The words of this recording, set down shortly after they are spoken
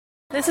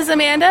This is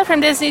Amanda from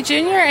Disney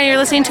Junior, and you're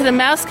listening to the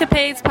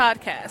Mousecapades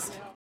podcast.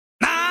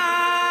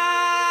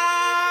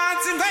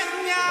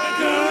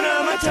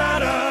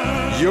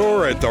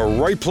 You're at the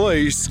right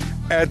place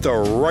at the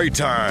right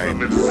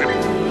time.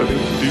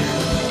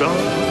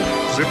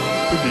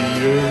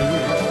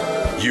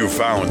 You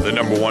found the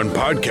 #1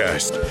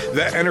 podcast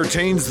that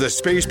entertains the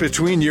space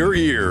between your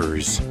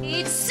ears.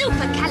 It's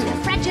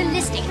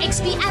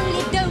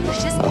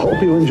supercalifragilisticexpialidocious. I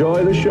hope you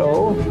enjoy the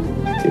show.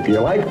 If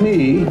you're like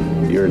me,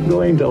 you're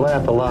going to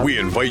laugh a lot. We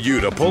invite you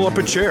to pull up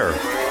a chair.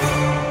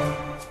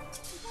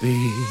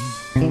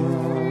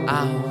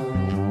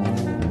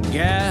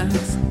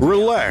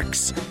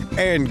 Relax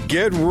and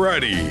get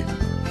ready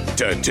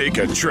to take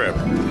a trip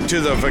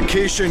to the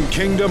vacation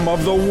kingdom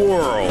of the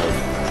world.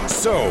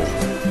 So,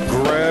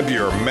 grab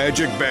your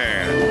magic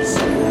bands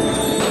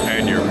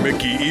and your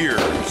Mickey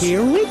ears.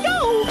 Here we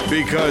go.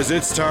 Because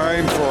it's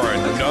time for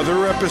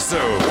another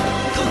episode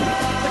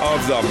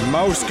of the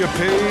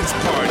Mousecapades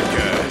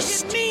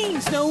podcast. It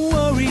means no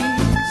worries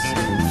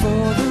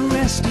for the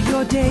rest of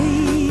your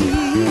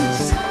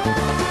days.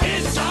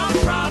 It's our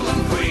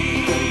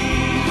problem-free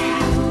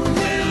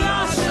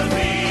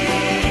philosophy.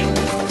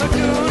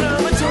 Hakuna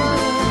Matata.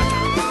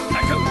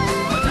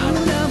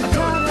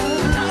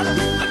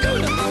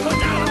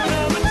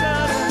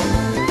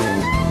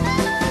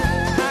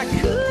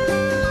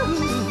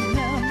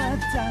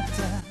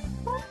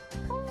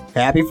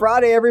 Happy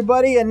Friday,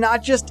 everybody, and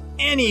not just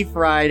any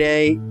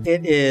Friday.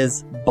 It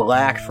is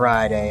Black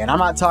Friday, and I'm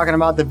not talking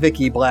about the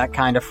Vicky Black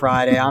kind of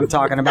Friday. I'm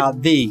talking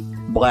about the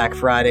Black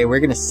Friday. We're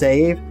going to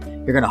save,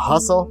 you're going to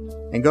hustle,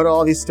 and go to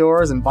all these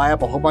stores and buy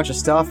up a whole bunch of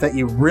stuff that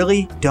you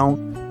really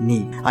don't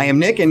need. I am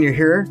Nick, and you're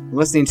here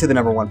listening to the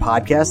 #1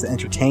 podcast that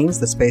entertains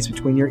the space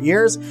between your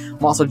ears.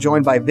 I'm also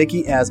joined by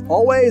Vicky. As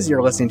always,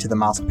 you're listening to the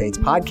Mousecapades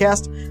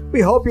podcast.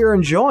 We hope you're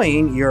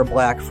enjoying your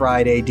Black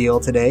Friday deal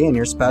today and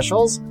your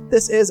specials.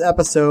 This is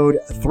episode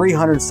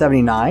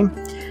 379.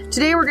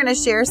 Today we're going to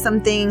share some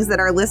things that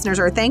our listeners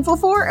are thankful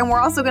for, and we're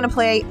also going to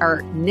play,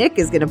 or Nick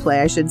is going to play,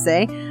 I should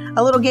say,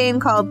 a little game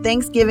called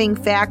Thanksgiving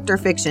Fact or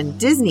Fiction.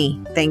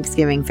 Disney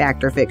Thanksgiving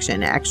Fact or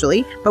Fiction,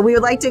 actually. But we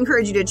would like to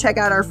encourage you to check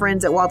out our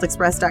friends at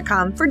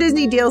WaltExpress.com for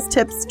Disney deals,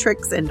 tips,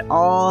 tricks, and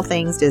all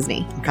things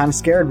Disney. I'm kind of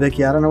scared,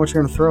 Vicky. I don't know what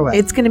you're going to throw at.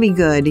 It's going to be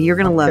good. You're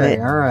going to love it.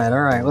 All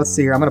right. Let's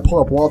see here. I'm going to pull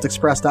up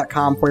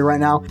WaltExpress.com for you right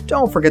now.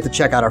 Don't forget to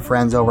check out our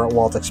friends over at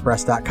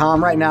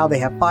WaltExpress.com. Right now, they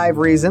have 5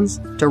 reasons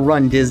to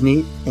run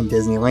Disney in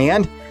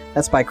Disneyland.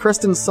 That's by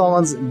Kristen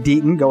Solons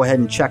Deaton. Go ahead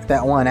and check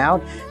that one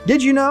out.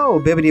 Did you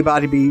know Bibbidi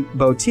Bobbidi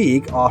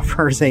Boutique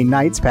offers a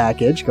nights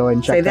package? Go ahead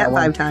and check Say that that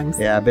one. 5 times.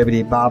 Yeah,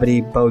 Bibbidi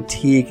Bobbidi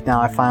Boutique. Now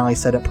I finally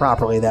said it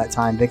properly that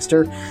time,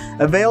 Victor.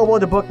 Available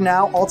to book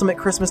now. Ultimate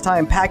Christmas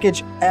time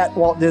package at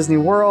Walt Disney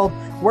World.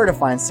 Where to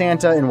find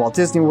Santa in Walt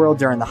Disney World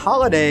during the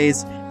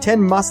holidays.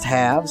 10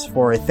 must-haves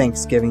for a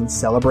Thanksgiving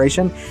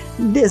celebration,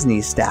 Disney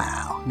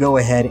style. Go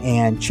ahead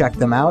and check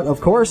them out, of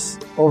course,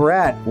 over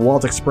at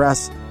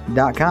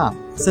WaltExpress.com.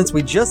 Since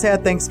we just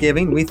had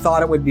Thanksgiving, we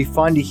thought it would be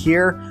fun to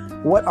hear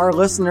what our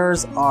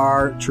listeners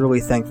are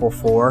truly thankful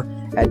for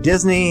at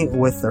Disney,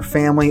 with their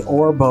family,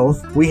 or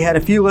both. We had a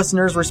few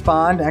listeners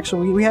respond.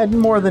 Actually, we had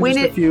more than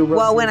a few.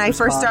 Well, when I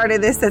first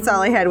started this, that's all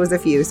I had was a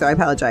few, so I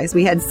apologize.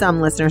 We had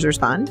some listeners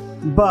respond.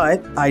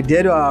 But I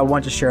did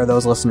want to share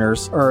those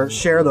listeners, or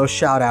share those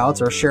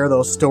shout-outs, or share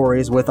those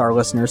stories with our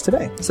listeners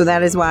today. So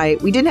that is why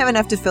we didn't have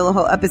enough to fill a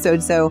whole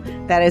episode, so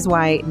that is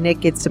why Nick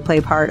gets to play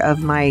part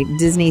of my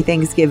Disney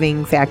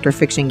Thanksgiving Fact or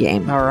Fiction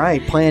game. All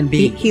right, Plan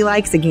B. He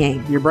likes a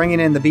game. You're bringing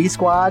in the B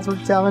squads, what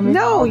you're telling me?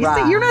 No,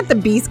 Right. you're not the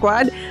B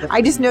squad.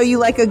 I just know you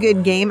like a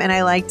good game, and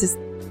I like to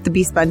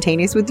be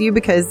spontaneous with you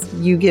because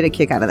you get a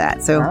kick out of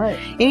that. So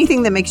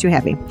anything that makes you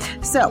happy.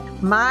 So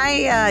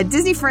my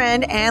Disney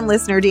friend and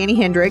listener, Danny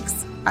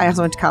Hendricks, I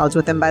also went to college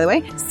with him, by the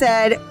way,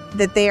 said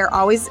that they are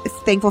always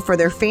thankful for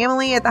their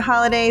family at the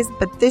holidays.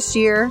 But this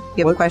year,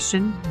 you have a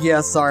question? Yeah,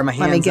 sorry, my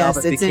hand's Let me guess,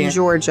 up. it's in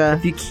Georgia.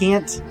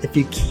 If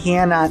you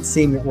cannot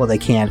see me, well, they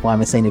can't. Well,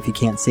 I'm saying if you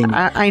can't see me.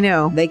 I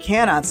know. They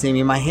cannot see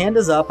me. My hand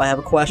is up. I have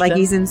a question. Like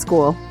he's in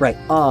school. Right.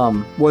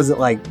 Was it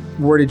like,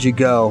 where did you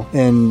go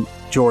in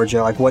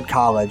Georgia? Like what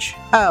college?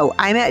 Oh,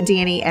 I met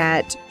Danny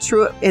at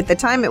Truett. At the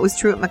time, it was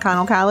Truett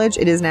McConnell College.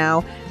 It is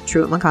now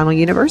Truett McConnell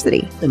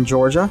University. In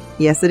Georgia?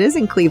 Yes, it is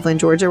in Cleveland,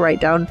 Georgia,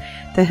 right down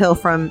the hill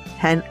from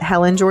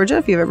Helen, Georgia,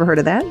 if you've ever heard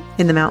of that,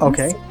 in the mountains.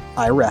 Okay,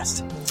 I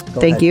rest. Go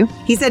Thank ahead. you.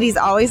 He said he's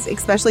always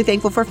especially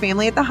thankful for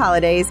family at the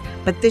holidays,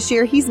 but this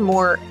year he's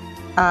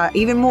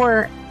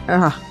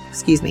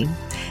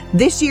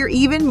This year,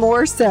 even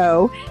more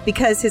so,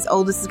 because his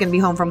oldest is going to be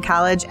home from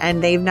college,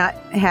 and they've not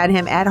had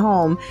him at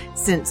home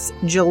since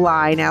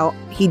July. Now,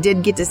 he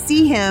did get to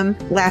see him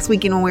last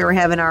weekend when we were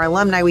having our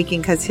alumni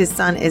weekend, because his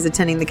son is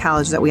attending the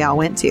college that we all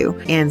went to.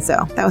 And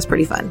so that was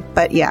pretty fun.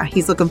 But yeah,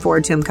 he's looking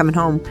forward to him coming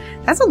home.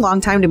 That's a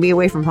long time to be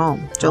away from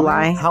home.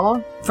 July. How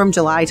long? From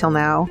July till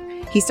now.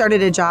 He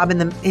started a job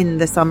in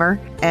the summer,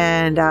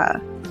 and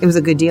it was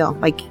a good deal.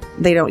 Like,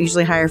 they don't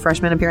usually hire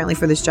freshmen apparently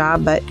for this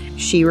job, but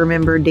she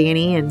remembered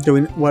Danny. And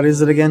What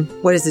is it again?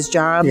 what is his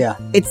job? Yeah.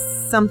 It's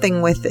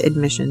something with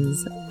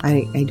admissions.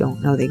 I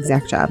don't know the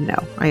exact job. No,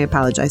 I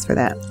apologize for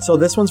that. So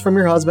this one's from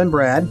your husband,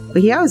 Brad.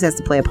 But he always has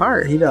to play a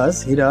part. He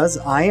does.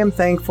 I am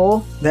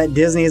thankful that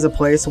Disney is a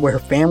place where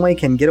family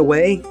can get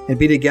away and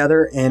be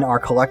together in our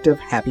collective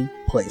happy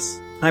place.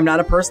 I'm not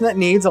a person that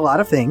needs a lot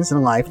of things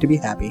in life to be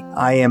happy.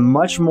 I am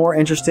much more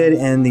interested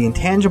in the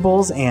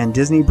intangibles, and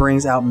Disney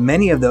brings out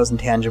many of those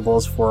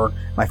intangibles for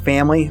my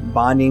family: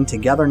 bonding,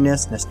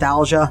 togetherness,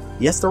 nostalgia.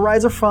 Yes, the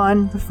rides are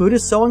fun. The food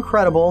is so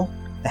incredible.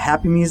 The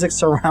happy music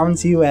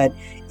surrounds you at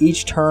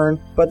each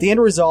turn, but the end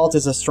result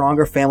is a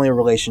stronger family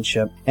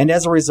relationship. And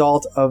as a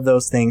result of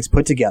those things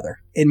put together,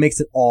 it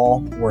makes it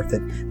all worth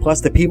it.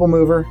 Plus the people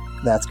mover,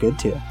 that's good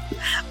too.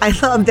 I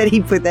love that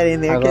he put that in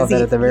there. I love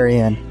that at the very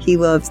end. He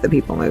loves the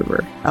people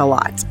mover a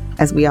lot,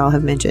 as we all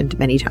have mentioned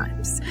many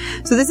times.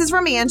 So this is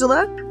from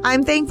Angela.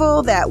 I'm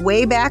thankful that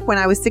way back when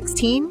I was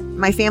 16,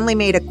 my family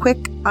made a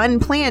quick,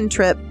 unplanned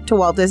trip to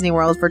Walt Disney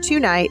World for 2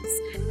 nights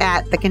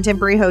at the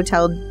Contemporary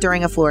Hotel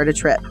during a Florida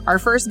trip. Our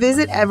first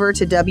visit ever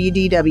to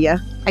WDW.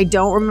 I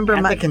don't remember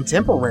At much. the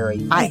Contemporary.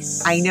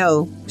 Nice. I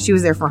know. She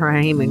was there for her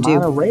honeymoon too.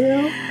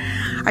 Monorail?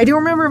 I don't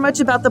remember much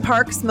about the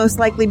parks, most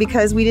likely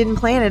because we didn't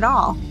plan at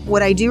all.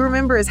 What I do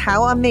remember is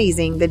how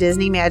amazing the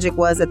Disney magic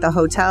was at the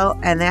hotel,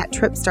 and that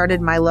trip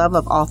started my love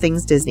of all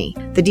things Disney.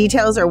 The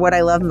details are what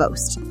I love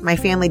most. My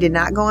family did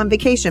not go on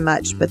vacation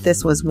much, but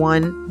this was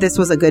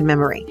a good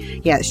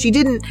memory. Yeah, she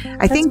didn't.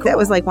 I think that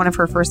was like one of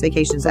her first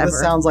vacations ever.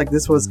 This sounds like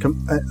this was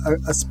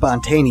a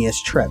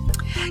spontaneous trip.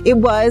 It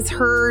was.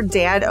 Her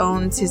dad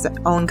owns his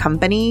own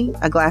company,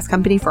 a glass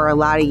company, for a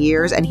lot of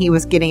years, and he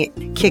was getting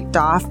it kicked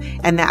off,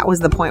 and that was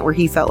the point where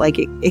he felt like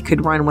it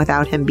could run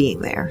without him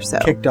being there. So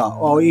Kicked off.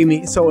 Oh, you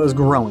mean, so it was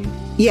growing.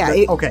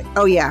 yeah. Okay.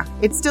 Oh yeah.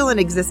 It's still in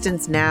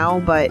existence now,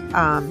 but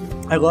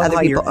I love how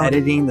you're own it.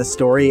 editing the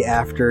story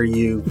after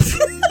you...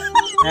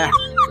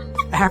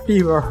 after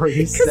you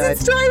already Because said...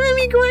 it's driving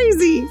me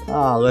crazy.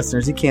 Oh,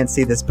 listeners, you can't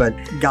see this, but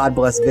God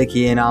bless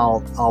Vicky, and I'll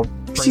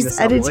bring She's this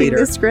up editing later.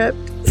 the script.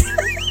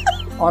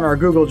 On our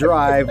Google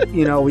Drive,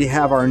 we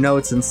have our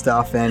notes and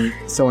stuff, and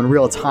so in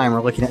real time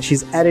we're looking at...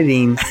 She's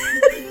editing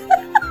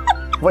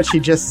what she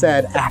just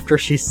said after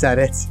she said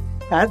it.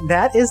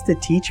 That is the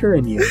teacher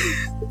in you.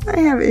 I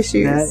have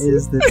issues. That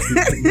is the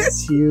teacher.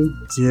 Yes, you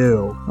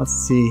do. Let's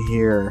see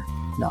here.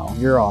 No,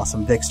 you're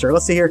awesome, Vicster.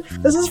 Let's see here.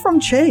 This is from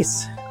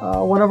Chase,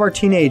 one of our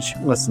teenage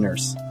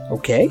listeners.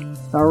 Okay.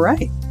 All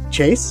right.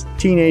 Chase,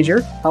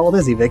 teenager. How old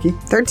is he, Vicky?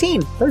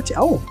 13. 13.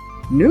 Oh,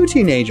 new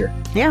teenager.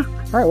 Yeah.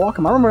 All right,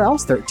 welcome. I remember when I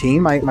was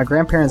 13, my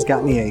grandparents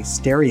got me a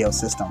stereo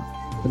system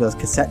with those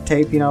cassette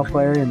tape,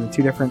 player, and the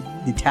 2 different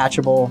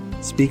detachable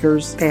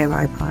speakers. They have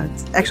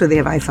iPods. Actually, they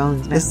have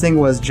iPhones now. This thing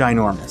was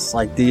ginormous.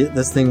 Like,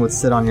 this thing would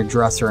sit on your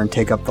dresser and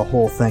take up the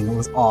whole thing. It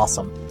was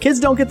awesome. Kids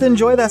don't get to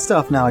enjoy that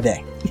stuff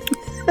nowadays.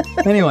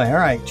 Anyway, all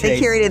right, Chase. They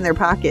carry it in their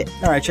pocket.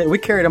 All right, Chase. We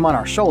carried them on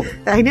our shoulder.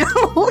 I know.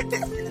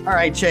 All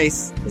right,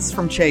 Chase. This is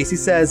from Chase. He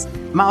says,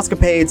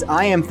 Mousecapades,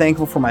 I am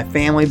thankful for my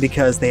family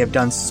because they have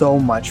done so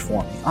much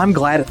for me. I'm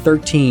glad at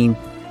 13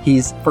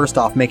 he's, first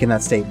off, making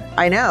that statement.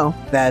 I know.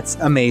 That's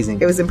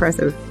amazing. It was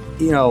impressive.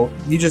 You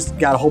just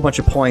got a whole bunch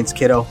of points,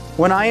 kiddo.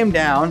 When I am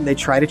down, they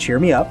try to cheer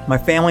me up. My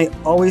family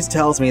always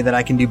tells me that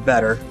I can do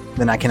better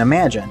than I can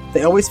imagine.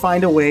 They always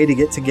find a way to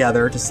get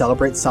together to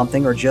celebrate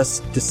something or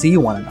just to see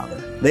one another.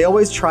 They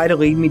always try to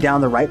lead me down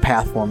the right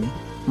path for me.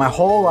 My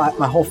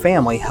whole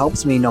family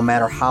helps me no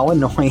matter how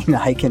annoying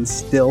I can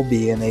still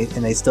be, and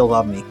they still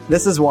love me.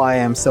 This is why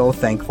I'm so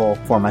thankful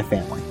for my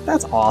family.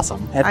 That's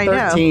awesome. At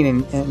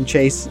 13, and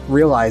Chase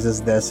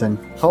realizes this, and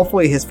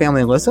hopefully his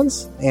family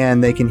listens,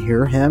 and they can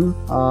hear him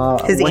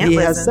what he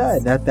has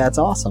said. That's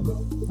awesome.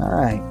 All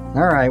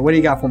right. What do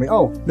you got for me?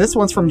 Oh, this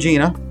one's from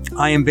Gina.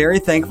 I am very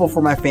thankful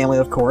for my family,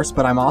 of course,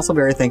 but I'm also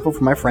very thankful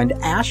for my friend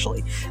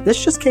Ashley.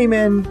 This just came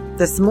in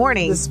this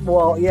morning. A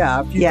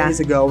few days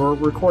ago. We're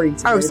recording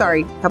today. Oh,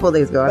 sorry. A couple of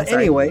days ago. But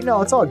anyway,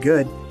 no, it's all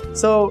good.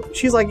 So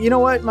she's like, you know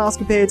what,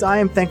 Mousecapades, I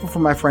am thankful for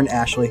my friend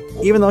Ashley.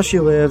 Even though she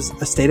lives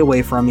a state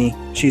away from me,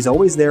 she's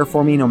always there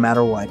for me no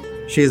matter what.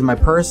 She is my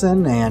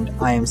person, and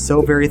I am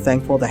so very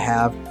thankful to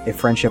have a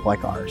friendship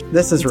like ours.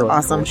 This is really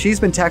awesome. Cool. She's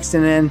been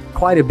texting in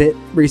quite a bit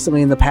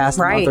recently in the past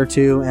month or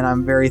two, and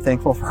I'm very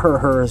thankful for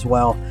her as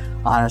well.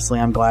 Honestly,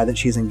 I'm glad that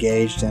she's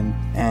engaged, and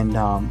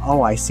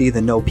I see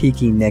the no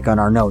peeking, Nick, on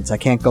our notes. I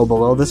can't go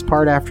below this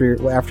part after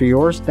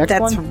yours.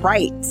 That's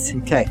right.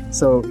 Okay,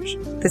 so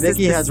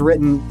Vicky has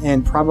written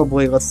in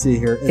probably, let's see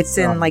here. It's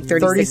in like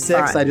 36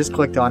 font. I just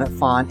clicked on it.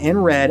 Font in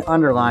red,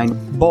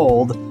 underlined,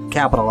 bold,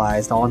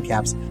 capitalized, all in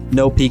caps.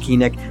 No peeking,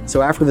 Nick.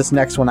 So after this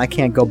next one, I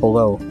can't go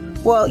below.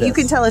 Well, you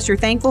can tell us you're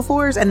thankful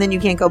for us, and then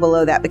you can't go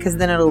below that because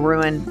then it'll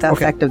ruin the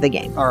effect of the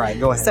game. All right,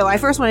 go ahead. So I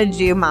first wanted to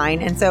do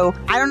mine, and so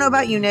I don't know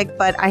about you, Nick,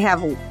 but I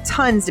have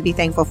tons to be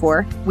thankful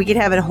for. We could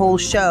have a whole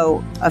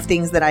show of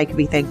things that I could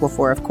be thankful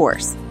for, of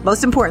course.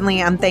 Most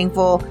importantly, I'm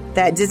thankful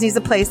that Disney's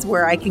a place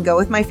where I can go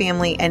with my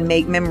family and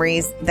make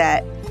memories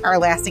that are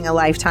lasting a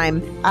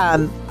lifetime.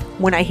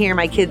 when I hear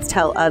my kids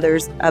tell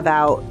others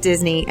about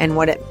Disney and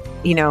what it,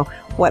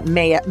 what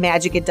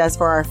magic it does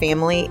for our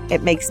family,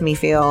 it makes me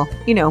feel,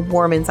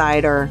 warm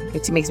inside, or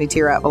it makes me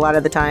tear up a lot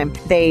of the time.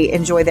 They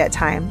enjoy that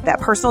time, that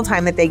personal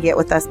time that they get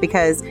with us,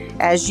 because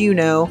as you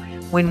know,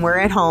 when we're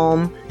at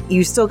home,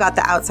 you still got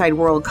the outside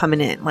world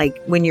coming in.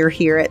 Like when you're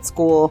here at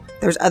school,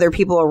 there's other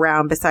people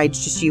around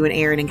besides just you and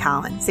Aaron and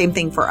Colin. Same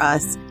thing for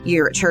us.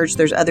 You're at church,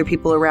 there's other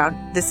people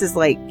around. This is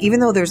like, even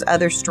though there's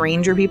other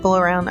stranger people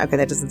around, okay,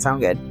 that doesn't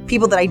sound good.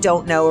 People that I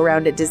don't know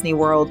around at Disney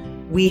World,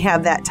 we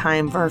have that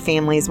time for our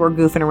families. We're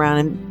goofing around,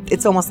 and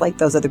it's almost like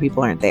those other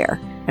people aren't there.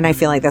 And I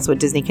feel like that's what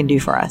Disney can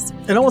do for us.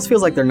 It almost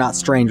feels like they're not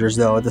strangers,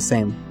 though, at the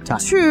same time.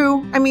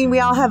 True. I mean,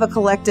 we all have a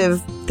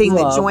collective thing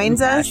that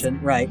joins us.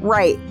 Right.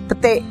 Right.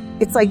 But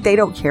it's like they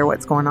don't care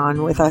what's going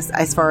on with us,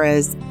 as far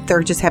as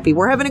they're just happy.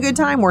 We're having a good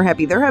time. We're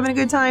happy. They're having a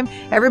good time.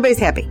 Everybody's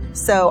happy.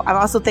 So I'm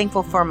also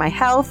thankful for my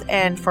health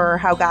and for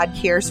how God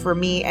cares for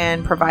me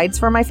and provides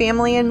for my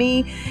family and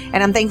me.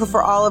 And I'm thankful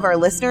for all of our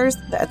listeners.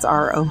 That's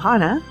our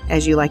Ohana,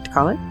 as you like to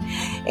call it.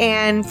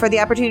 And for the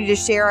opportunity to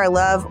share our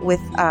love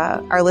with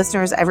our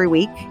listeners every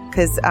week.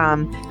 Because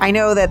I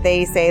know that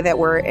they say that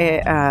we're...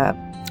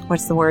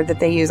 what's the word that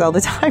they use all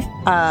the time?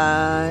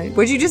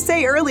 What'd you just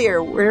say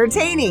earlier? We're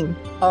entertaining.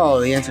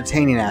 Oh, the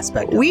entertaining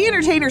aspect. We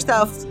entertain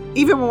ourselves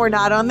even when we're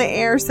not on the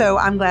air. So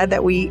I'm glad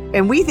that we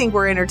think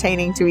we're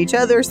entertaining to each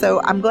other.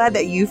 So I'm glad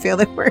that you feel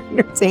that we're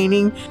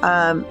entertaining.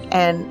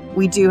 And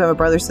we do have a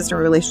brother-sister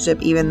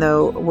relationship, even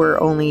though we're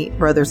only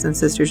brothers and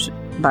sisters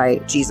by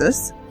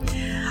Jesus.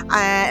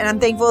 And I'm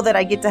thankful that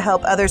I get to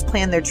help others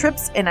plan their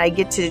trips, and I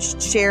get to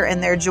share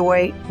in their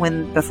joy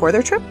before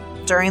their trip,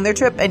 during their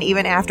trip, and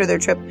even after their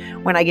trip,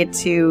 when I get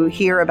to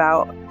hear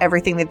about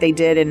everything that they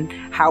did and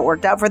how it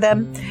worked out for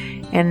them.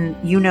 And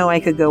I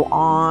could go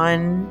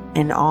on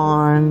and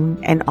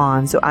on and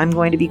on. So I'm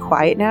going to be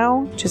quiet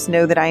now. Just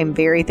know that I am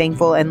very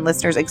thankful, and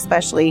listeners,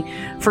 especially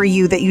for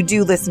you, that you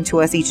do listen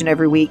to us each and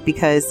every week,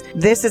 because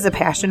this is a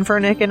passion for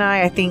Nick and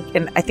I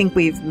think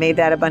we've made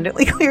that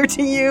abundantly clear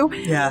to you.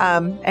 Yeah.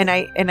 And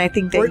I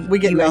think that we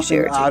get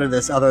nothing out of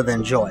this other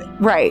than joy.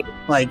 Right.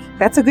 Like,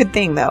 that's a good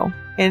thing, though.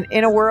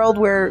 In a world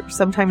where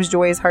sometimes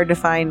joy is hard to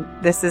find,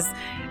 this is,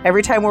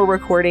 every time we're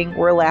recording,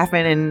 we're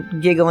laughing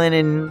and giggling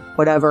and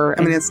whatever.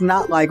 I mean, it's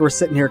not like we're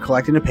sitting here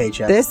collecting a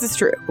paycheck. This is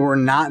true. We're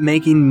not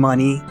making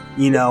money,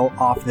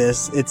 off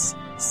this. It's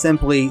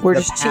simply we're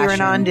just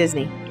cheering on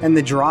Disney. And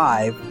the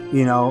drive,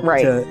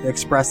 right, to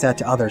express that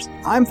to others.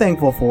 I'm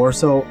thankful for,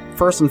 so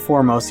first and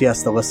foremost,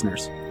 yes, the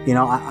listeners.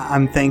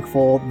 I'm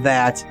thankful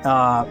that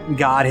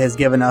God has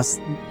given us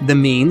the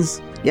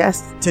means,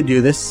 yes, to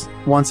do this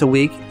once a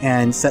week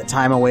and set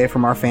time away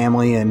from our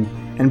family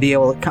and be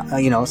able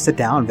to, sit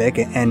down, Vic,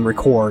 and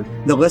record.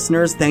 The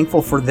listeners,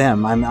 thankful for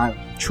them. I'm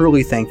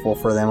truly thankful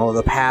for them. Over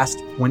the past,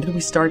 when did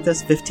we start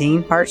this?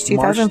 March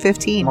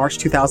 2015. March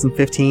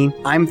 2015.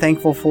 I'm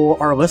thankful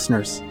for our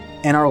listeners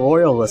and our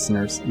loyal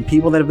listeners and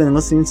people that have been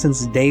listening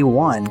since day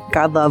one.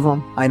 God love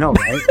them. I know,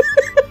 right?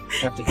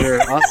 Have to hear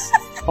us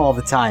all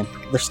the time.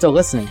 They're still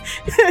listening.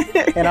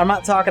 And I'm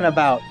not talking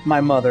about my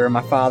mother and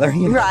my father.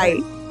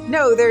 Right.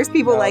 No, there's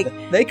people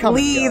they come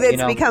Lee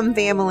that's become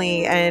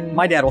family, and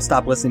my dad will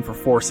stop listening for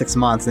 4 or 6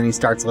 months, and he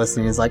starts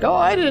listening. He's like, "Oh,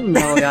 I didn't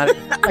know that."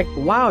 Like,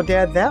 wow,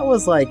 Dad, that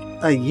was like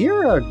a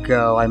year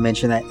ago I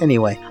mentioned that.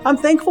 Anyway, I'm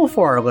thankful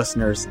for our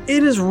listeners.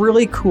 It is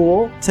really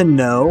cool to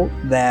know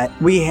that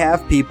we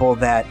have people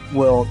that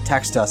will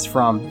text us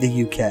from the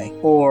UK,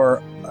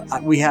 or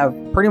we have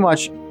pretty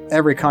much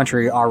every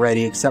country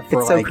already except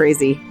for so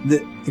crazy.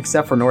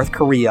 Except for North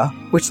Korea,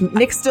 which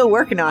Nick's still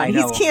working on.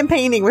 He's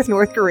campaigning with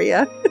North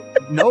Korea.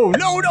 No,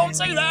 don't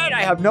say that.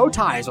 I have no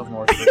ties with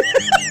North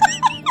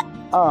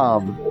Korea.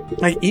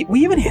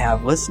 We even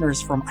have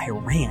listeners from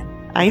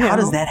Iran. I know. How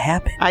does that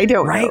happen? I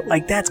don't know. Right?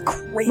 Like, that's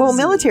crazy. Well,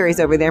 military's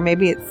over there.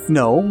 Maybe it's...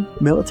 No.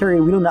 Military,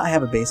 we do not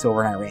have a base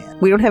over in Iran.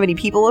 We don't have any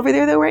people over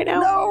there, though, right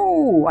now?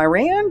 No.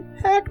 Iran?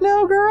 Heck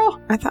no,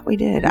 girl. I thought we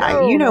did.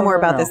 You know more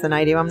about this than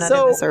I do. I'm not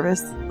in the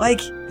service.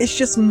 Like, it's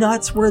just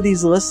nuts where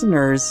these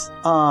listeners,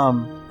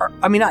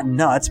 not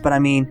nuts, but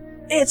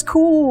it's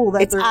cool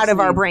that it's out of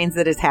our brains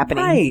that it's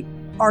happening. Right.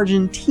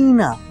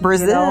 Argentina.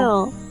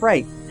 Brazil.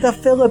 Right. The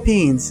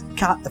Philippines.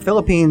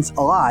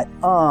 A lot.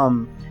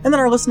 And then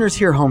our listeners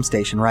here, home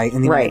station, right, in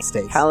the United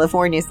States.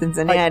 California,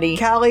 Cincinnati.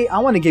 Callie, I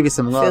want to give you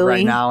some love Philly.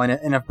 right now.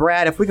 And if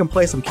Brad, if we can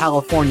play some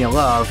California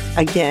love.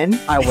 Again.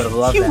 I would have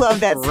loved you that. You love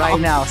that song. Right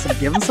now. So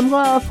give them some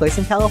love. Play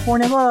some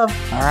California love.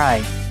 All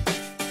right.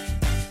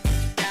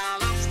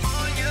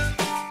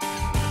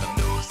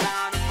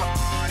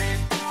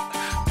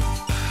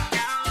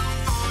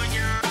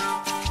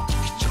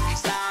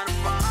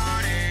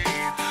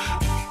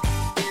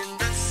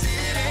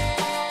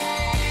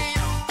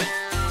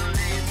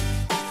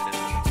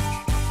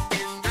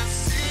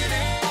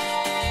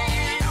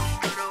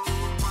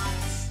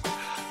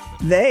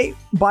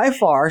 By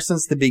far,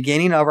 since the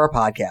beginning of our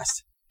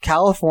podcast,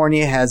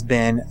 California has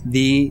been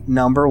the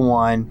number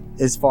one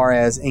as far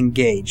as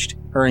engagement.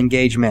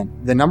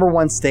 The number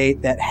one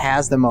state that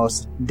has the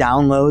most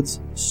downloads,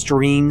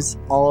 streams,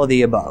 all of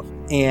the above.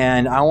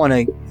 And I want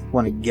to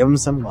want to give them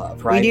some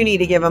love, right? We do need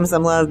to give them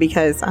some love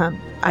because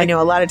I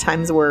know a lot of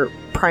times we're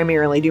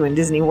primarily doing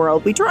Disney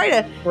World. We try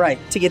to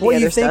to get the other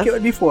you stuff. think it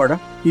would be Florida.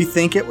 You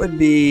think it would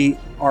be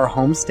our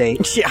home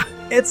state. Yeah.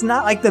 It's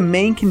not like the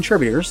main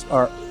contributors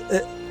are.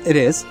 It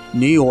is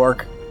New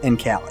York and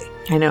Cali.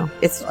 I know.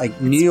 It's like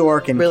New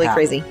York and really Cali.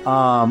 crazy.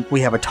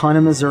 We have a ton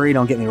in Missouri,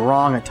 don't get me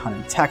wrong, a ton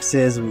in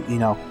Texas,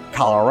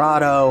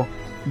 Colorado,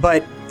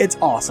 but it's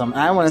awesome.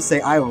 I want to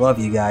say I love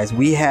you guys.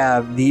 We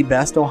have the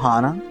best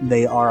Ohana.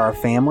 They are our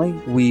family.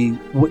 We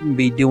wouldn't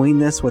be doing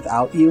this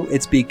without you.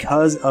 It's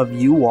because of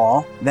you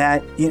all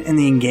that in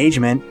the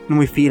engagement, and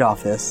we feed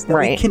off this, that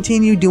we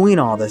continue doing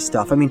all this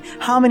stuff. I mean,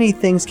 how many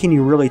things can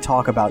you really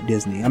talk about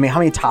Disney? I mean, how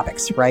many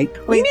topics, right?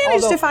 We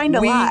managed to find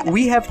a lot.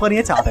 We have plenty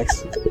of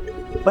topics.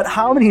 But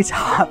how many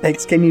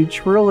topics can you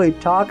truly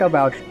talk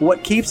about?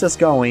 What keeps us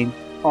going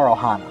are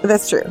Ohana.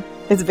 That's true.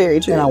 It's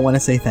very true. And I want to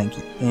say thank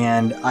you.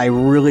 And I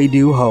really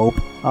do hope,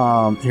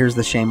 here's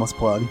the shameless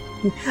plug,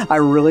 I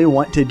really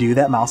want to do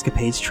that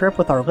Mousecapades trip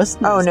with our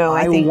listeners. Oh, no.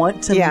 I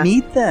want to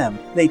meet them.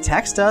 They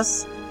text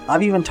us.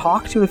 I've even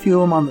talked to a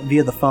few of them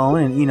via the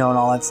phone and, and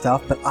all that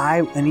stuff. But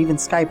and even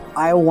Skype,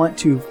 I want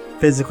to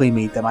physically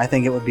meet them. I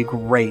think it would be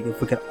great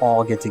if we could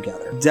all get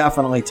together.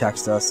 Definitely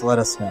text us. Let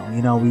us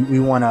know. We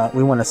want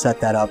to set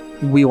that up.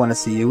 We want to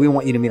see you. We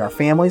want you to meet our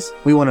families.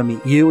 We want to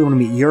meet you. We want to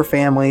meet your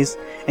families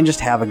and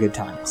just have a good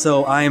time.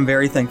 So I am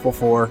very thankful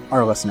for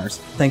our listeners.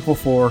 Thankful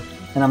for,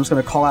 and I'm just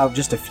going to call out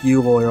just a few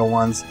loyal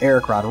ones.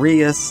 Eric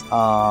Rodriguez,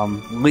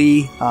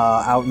 Lee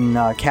out in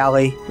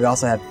Cali. We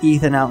also have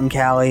Ethan out in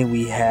Cali.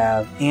 We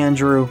have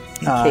Andrew.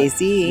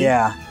 KC.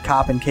 Yeah,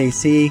 Cop in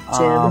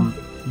KC.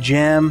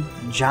 Jim,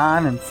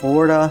 John in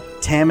Florida,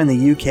 Tam in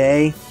the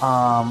UK.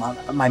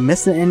 Am I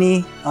missing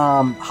any?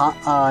 Not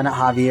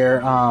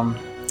Javier.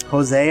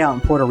 Jose out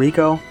in Puerto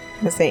Rico.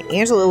 I was saying,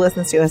 Angela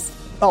listens to us.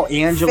 Oh,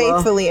 Angela.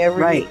 Faithfully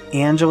every week.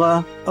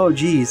 Angela. Oh,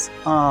 geez.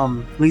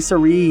 Lisa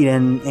Reed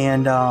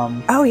and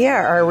oh, yeah,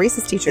 our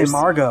racist teachers. And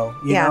Margot,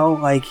 you know,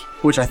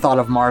 which I thought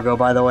of Margot,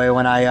 by the way,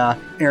 when Aaron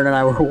and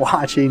I were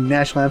watching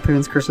National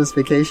Lampoon's Christmas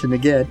Vacation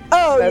again.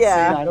 Oh,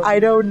 yeah. I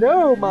don't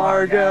know,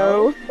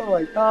 Margot. I'm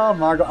like, oh,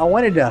 Margot. I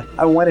wanted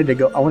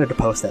to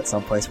post that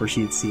someplace where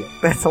she'd see it.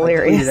 That's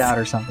hilarious. Tweet it out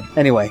or something.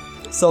 Anyway,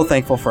 so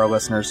thankful for our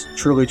listeners.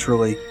 Truly,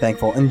 truly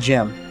thankful. And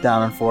Jim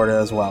down in Florida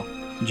as well.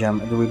 Jim.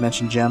 Did we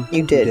mention Jim?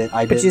 You did.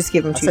 I did. But just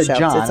give him two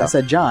shouts. I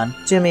said John.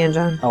 Jimmy and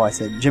John. Oh, I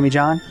said Jimmy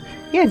John?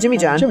 Yeah, Jimmy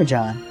John. Jimmy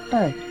John. All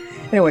right.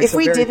 Anyway, if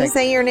we didn't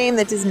say your name,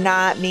 that does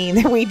not mean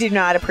that we do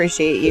not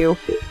appreciate you.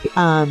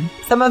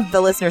 Some of the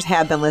listeners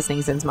have been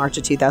listening since March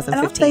of 2015.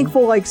 And I'm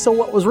thankful, so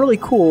what was really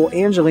cool,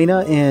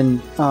 Angelina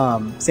in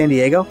San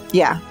Diego.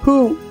 Yeah.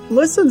 Who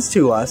listens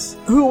to us,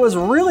 who was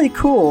really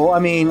cool. I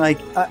mean,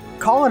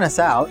 calling us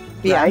out.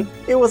 Yeah. Right?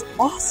 It was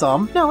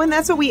awesome. No, and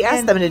that's what we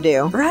asked them to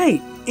do.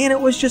 Right. And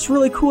it was just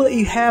really cool that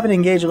you have an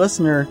engaged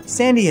listener,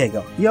 San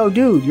Diego. Yo,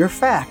 dude, you're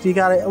fact.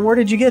 Where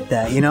did you get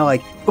that?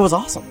 It was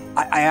awesome.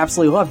 I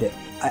absolutely loved it.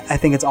 I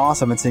think it's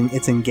awesome. It's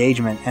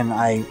engagement, and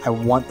I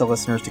want the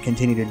listeners to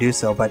continue to do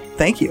so. But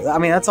thank you. I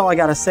mean, that's all I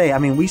got to say. I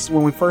mean,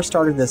 when we first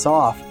started this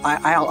off,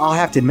 I'll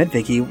have to admit,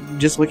 Vicky,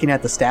 just looking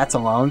at the stats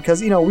alone,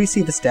 because we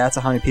see the stats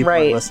of how many people are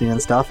listening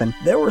and stuff. And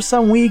there were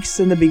some weeks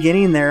in the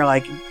beginning there,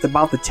 like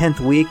about the 10th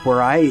week,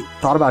 where I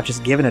thought about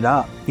just giving it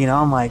up.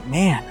 I'm like,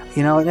 man,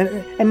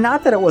 and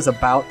not that it was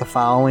about the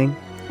following,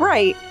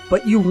 right?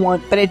 But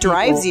it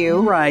drives you.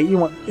 Right. You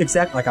want,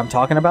 exactly like I'm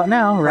talking about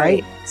now,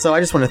 right? So I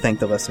just want to thank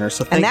the listeners.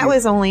 So and that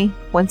was only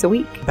once a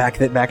week.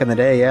 Back in the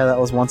day, yeah, that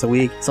was once a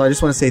week. So I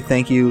just want to say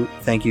thank you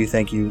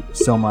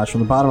so much.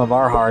 From the bottom of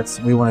our hearts,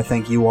 we want to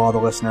thank you all, the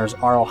listeners,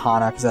 our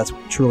Ohana, because that's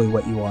truly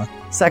what you are.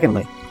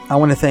 Secondly, I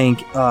want to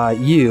thank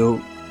you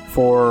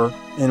for,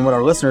 and what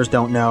our listeners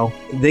don't know,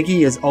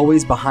 Vicky is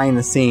always behind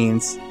the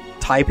scenes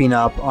typing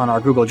up on our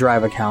Google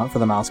Drive account for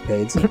the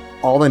Mousecapades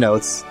all the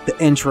notes, the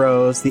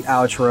intros, the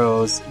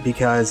outros,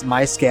 because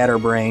my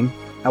scatterbrain,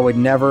 I would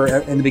never,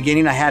 in the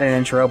beginning I had an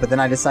intro, but then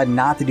I decided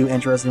not to do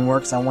intros anymore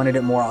because I wanted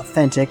it more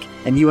authentic,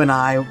 and you and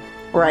I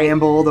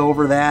rambled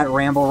over that,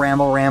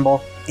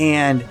 ramble,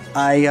 and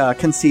I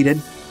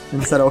conceded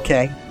and said,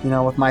 okay,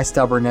 with my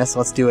stubbornness,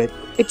 let's do it.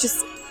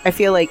 I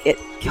feel like it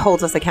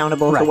holds us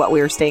accountable to what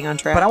we were staying on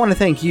track. But I want to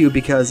thank you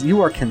because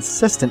you are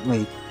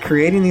consistently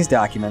creating these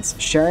documents,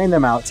 sharing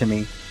them out to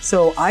me,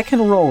 so I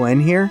can roll in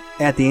here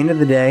at the end of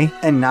the day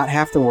and not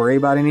have to worry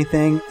about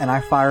anything, and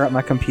I fire up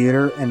my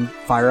computer and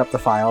fire up the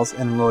files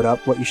and load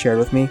up what you shared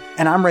with me,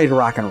 and I'm ready to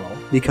rock and roll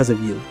because of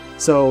you.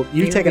 So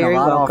you've taken a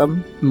lot off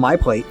my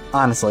plate,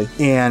 honestly,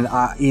 and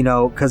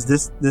because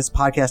this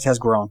podcast has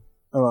grown.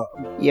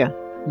 Yeah.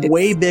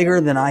 Way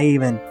bigger than I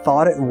even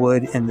thought it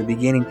would in the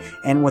beginning.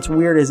 And what's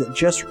weird is it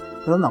just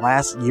within the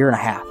last year and a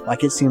half,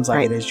 it seems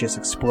like it has just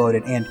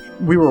exploded. And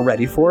we were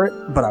ready for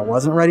it, but I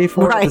wasn't ready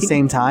for it at the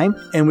same time.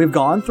 And we've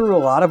gone through a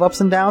lot of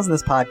ups and downs in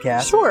this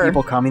podcast. Sure.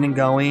 People coming and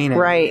going.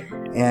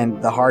 And,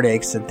 and the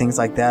heartaches and things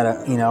like that,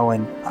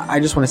 and I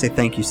just want to say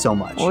thank you so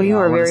much. Well, you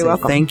are very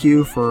welcome. Thank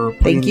you for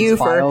putting these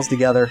files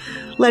together.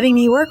 Letting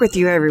me work with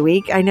you every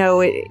week. I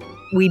know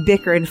we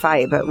bicker and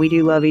fight, but we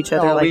do love each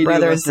other like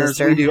brother and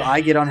sister. We do.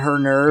 I get on her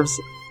nerves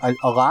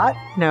a lot.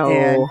 No.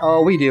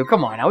 And, we do.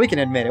 Come on now. We can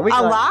admit it. A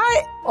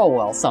lot? Oh,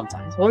 well,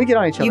 sometimes. Well, we get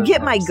on each other. You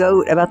get my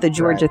goat about the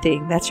Georgia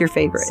thing. That's your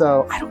favorite.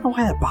 So, I don't know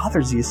why that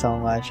bothers you so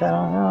much. I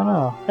don't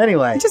know.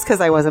 Anyway. Just because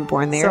I wasn't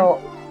born there.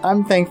 So,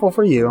 I'm thankful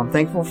for you. I'm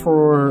thankful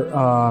for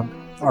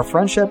our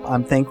friendship.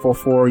 I'm thankful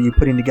for you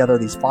putting together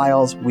these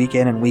files week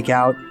in and week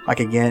out.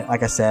 Like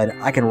I said,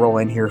 I can roll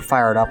in here,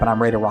 fire it up, and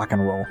I'm ready to rock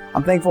and roll.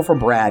 I'm thankful for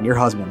Brad, your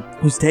husband,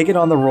 who's taken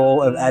on the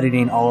role of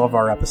editing all of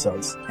our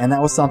episodes. And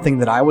that was something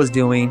that I was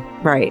doing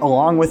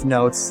along with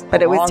notes.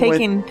 But it was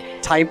taking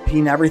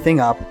typing everything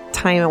up.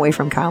 Time away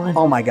from Colin.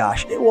 Oh my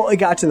gosh. It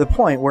got to the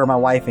point where my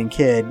wife and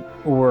kid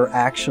were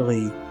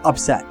actually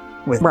upset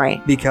with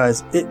me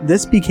because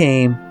this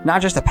became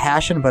not just a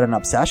passion but an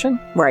obsession.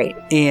 Right.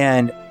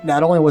 And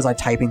not only was I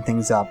typing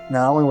things up,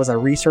 not only was I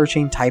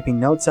researching, typing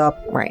notes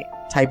up,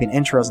 typing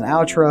intros and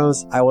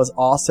outros, I was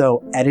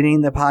also editing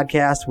the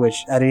podcast,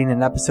 which editing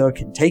an episode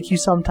can take you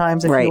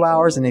sometimes a few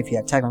hours. And if you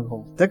have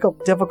technical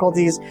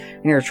difficulties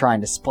and you're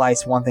trying to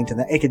splice one thing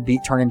to it could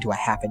turn into a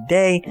half a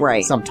day.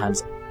 Right.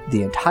 Sometimes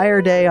the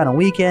entire day on a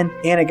weekend.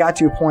 And it got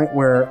to a point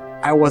where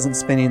I wasn't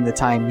spending the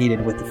time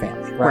needed with the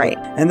family. Right.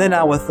 And then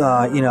now with,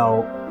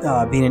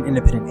 being an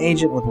independent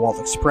agent with Walt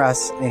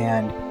Express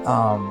and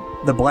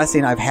the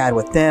blessing I've had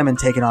with them and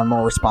taking on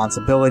more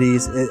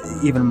responsibilities,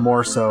 even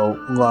more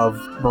so love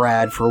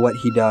Brad for what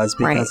he does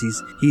because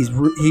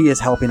he is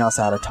helping us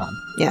out a ton.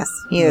 Yes,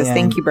 he is.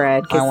 Thank you,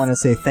 Brad. I want to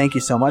say thank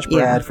you so much,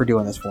 Brad, for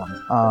doing this for me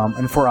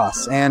and for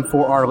us and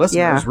for our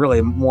listeners,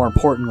 really, more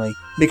importantly.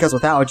 Because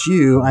without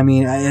you, I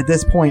mean, at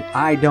this point,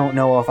 I don't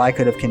know if I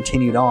could have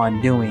continued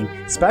on doing,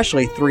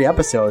 especially 3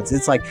 episodes.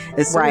 It's like,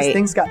 as soon as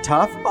things got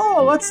tough,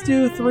 let's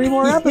do 3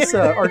 more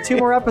episodes or 2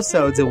 more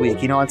episodes a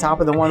week, on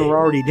top of the one we're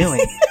already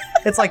doing.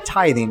 It's like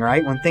tithing,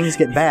 right? When things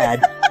get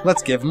bad,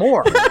 let's give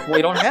more.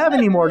 We don't have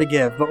any more to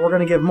give, but we're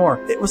going to give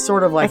more. It was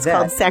sort of like that.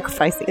 That's called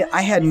sacrificing.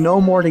 I had no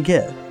more to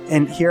give.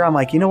 And here I'm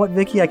like, you know what,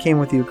 Vicky? I came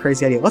with you a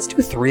crazy idea. Let's do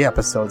 3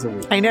 episodes a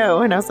week. I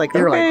know. And I was like,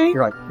 well,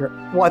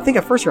 I think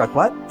at first you're like,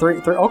 what? 3?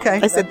 Okay.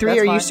 I said 3.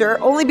 Are you sure?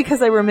 Only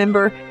because I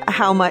remember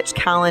how much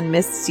Colin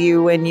missed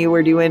you when you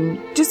were doing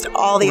just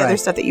all the other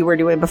stuff that you were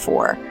doing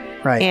before.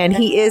 Right. And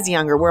he is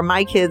younger, where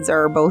my kids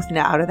are both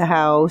now out of the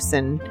house.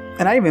 And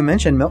I even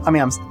mentioned,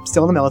 I'm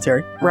still in the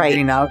military. I'm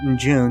getting out in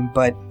June.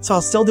 So I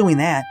was still doing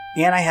that.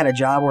 And I had a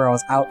job where I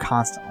was out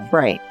constantly.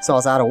 Right. So I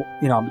was out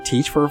of,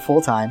 teach for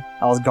full time.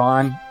 I was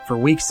gone for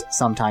weeks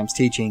sometimes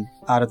teaching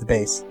out at the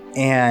base.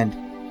 And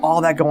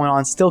all that going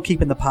on, still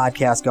keeping the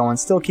podcast going,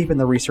 still keeping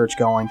the research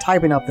going,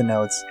 typing up the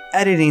notes,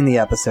 editing the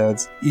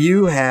episodes.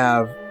 You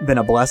have been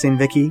a blessing,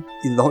 Vicky.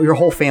 Your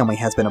whole family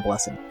has been a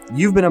blessing.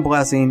 You've been a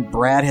blessing.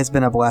 Brad has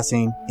been a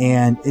blessing.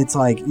 And it's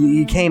like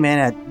you came in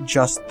at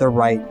just the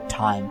right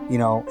time,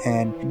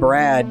 and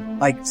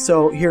Brad,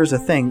 so here's the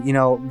thing,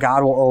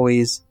 God will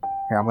always,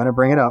 here, I'm going to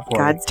bring it up for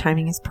God's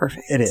timing is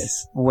perfect. It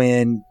is.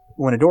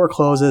 When a door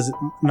closes,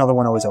 another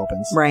one always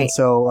opens. Right. And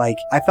so,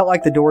 I felt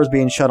like the door was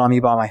being shut on me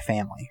by my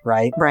family,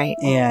 right? Right.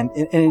 And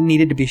it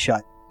needed to be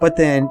shut. But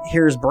then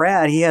here's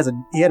Brad. He had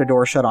a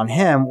door shut on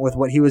him with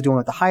what he was doing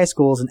with the high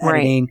schools and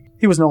editing. Right.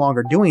 He was no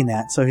longer doing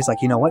that. So he's like,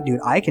 you know what,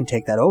 dude, I can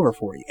take that over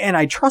for you. And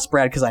I trust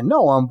Brad because I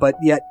know him, but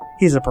yet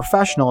he's a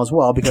professional as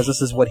well because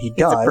this is what he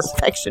does. He's a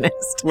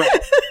perfectionist. Right.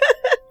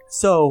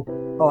 So,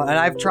 and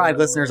I've tried,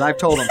 listeners. I've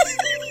told him.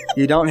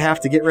 You don't have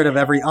to get rid of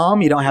every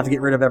you don't have to get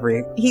rid of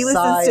every He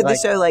listens to the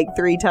show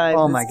 3 times.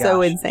 Oh my gosh.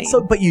 So insane.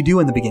 But you do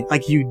in the beginning.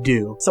 You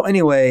do. So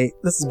anyway,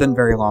 this has been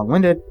very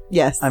long-winded.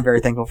 Yes. I'm very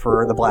thankful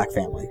for the Black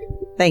family.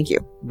 Thank you.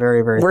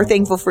 Very, very We're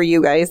thankful for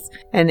you guys.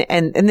 And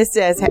this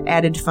has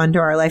added fun to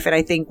our life. And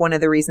I think one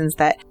of the reasons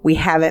that we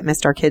haven't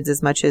missed our kids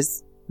as much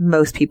as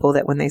most people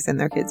that when they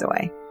send their kids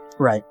away.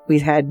 Right.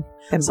 We've been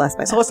blessed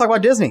by that. So let's talk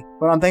about Disney.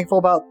 What I'm thankful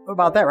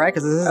about that, right?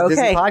 Because this is a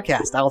Disney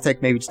podcast. I'll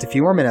take maybe just a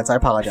few more minutes. I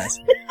apologize.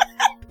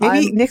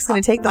 Maybe Nick's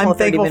going to take the whole 30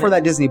 minutes. I'm thankful for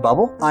that Disney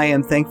bubble. I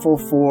am thankful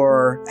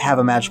for Have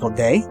a Magical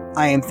Day.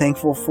 I am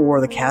thankful for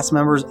the cast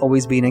members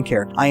always being in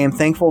character. I am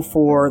thankful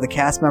for the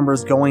cast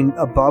members going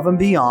above and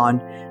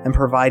beyond and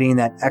providing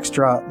that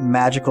extra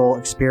magical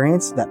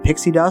experience, that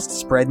pixie dust,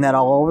 spreading that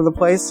all over the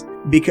place.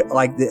 Because,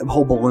 the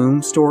whole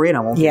balloon story, and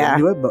I won't get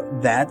into it,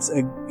 but that's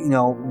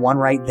one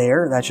right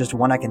there. That's just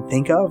one I can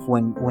think of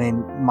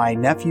when my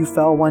nephew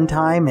fell one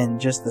time, and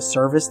just the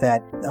service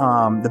that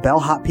the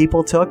bellhop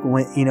people took,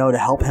 to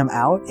help him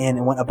out, and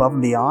it went above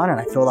and beyond. And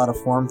I filled out a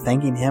form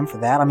thanking him for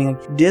that. I mean,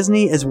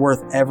 Disney is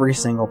worth every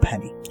single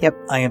penny. Yep.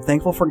 I am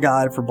thankful for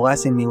God for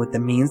blessing me with the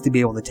means to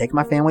be able to take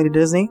my family to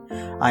Disney.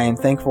 I am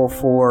thankful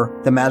for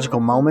the magical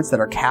moments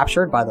that are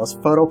captured by those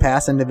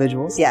PhotoPass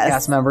individuals,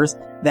 cast members,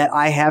 that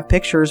I have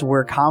pictures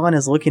where Colin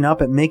is looking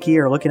up at Mickey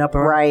or looking up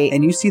at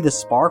and you see the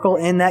sparkle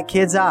in that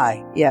kid's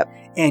eye. Yep.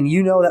 And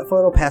that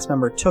PhotoPass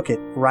member took it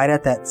right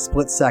at that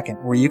split second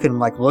where you can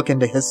look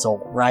into his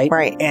soul, right?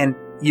 Right. And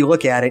you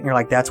look at it and you're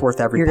like, that's worth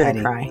every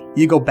penny. You're gonna cry.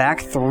 You go back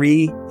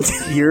 3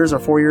 years or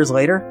 4 years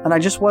later, and I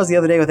just was the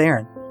other day with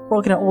Aaron. We're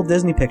looking at old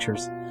Disney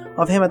pictures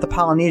of him at the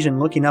Polynesian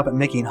looking up at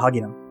Mickey and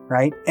hugging him,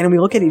 right? And we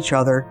look at each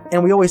other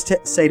and we always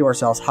say to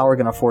ourselves, how are we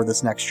going to afford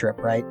this next trip,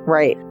 right?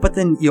 Right. But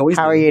then you always...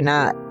 How are you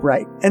not?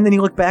 Right. And then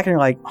you look back and you're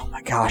like, oh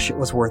my gosh, it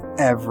was worth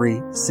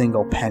every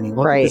single penny.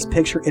 Look at this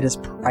picture. It is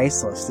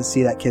priceless to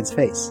see that kid's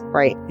face.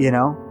 Right. You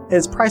know,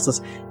 it's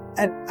priceless.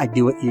 And I'll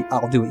do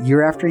it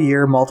year after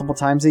year, multiple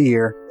times a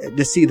year,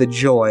 to see the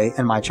joy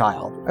in my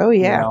child. Oh,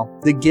 yeah. You know,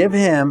 to give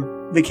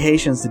him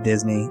vacations to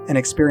Disney and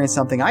experience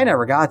something I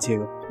never got to.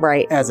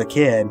 Right. As a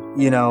kid,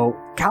 you know,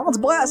 Colin's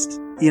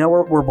blessed. You know,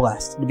 we're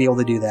blessed to be able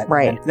to do that.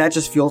 Right. And that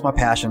just fuels my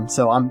passion.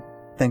 So I'm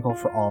thankful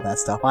for all that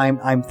stuff.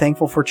 I'm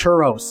thankful for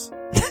churros.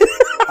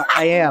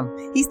 I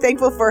am. He's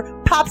thankful for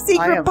Pop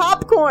Secret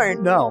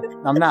popcorn. No,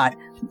 I'm not.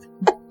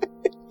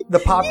 The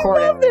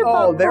popcorn. You love their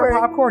popcorn. Their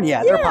popcorn.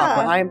 Yeah, their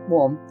popcorn.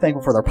 I'm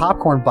thankful for their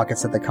popcorn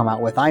buckets that they come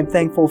out with. I'm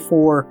thankful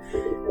for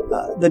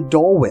the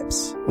Dole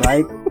Whips,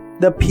 right?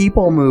 The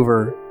People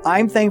Mover.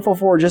 I'm thankful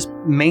for just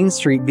Main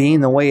Street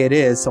being the way it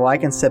is, so I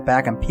can sit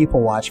back and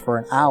people watch for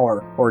an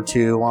hour or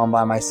two while I'm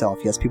by myself.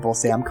 Yes, people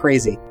say I'm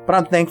crazy, but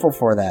I'm thankful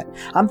for that.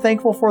 I'm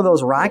thankful for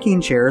those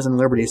rocking chairs in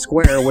Liberty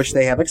Square, which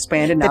they have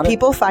expanded now. The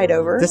people fight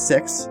over. To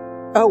 6.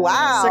 Oh,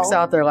 wow. 6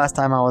 out there last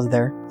time I was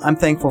there. I'm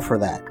thankful for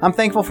that. I'm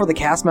thankful for the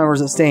cast members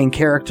that stay in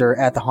character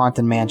at the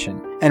Haunted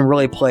Mansion and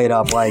really play it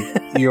up like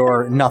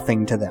you're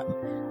nothing to them.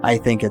 I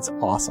think it's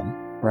awesome,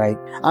 right?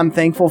 I'm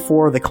thankful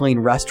for the clean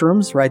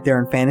restrooms right there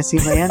in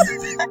Fantasyland.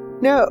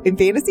 No, in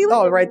Fantasyland?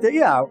 Oh, right there.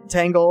 Yeah.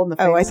 Tangled.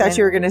 Oh, I thought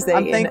you were going to say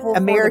in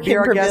American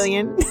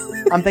Pavilion.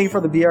 I'm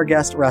thankful for the Be Our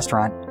Guest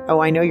restaurant. Oh,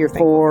 I know you're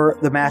thankful. For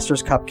the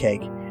Master's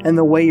Cupcake. And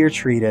the way you're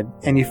treated,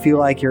 and you feel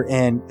like you're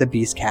in the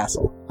Beast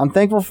Castle. I'm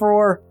thankful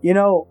for, you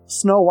know,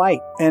 Snow White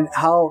and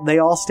how they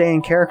all stay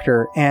in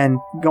character, and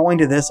going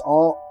to this,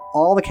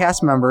 all the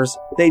cast members,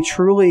 they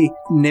truly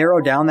narrow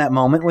down that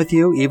moment with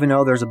you, even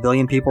though there's a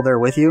billion people there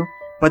with you,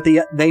 but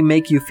they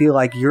make you feel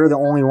like you're the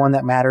only one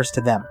that matters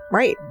to them.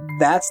 Right.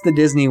 That's the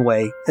Disney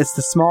way. It's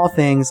the small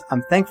things.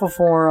 I'm thankful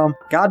for them.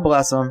 God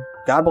bless them.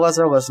 God bless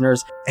our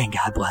listeners, and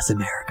God bless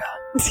America.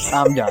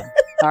 I'm done.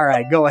 All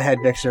right, go ahead,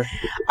 Victor.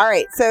 All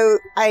right, so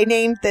I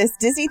named this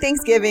Disney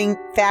Thanksgiving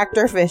Fact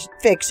or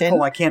Fiction.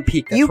 Oh, I can't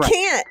peek. That's you right.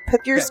 can't.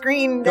 Put your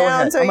screen go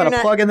down. Ahead. So I'm going to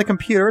not... plug in the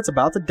computer. It's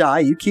about to die.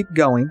 You keep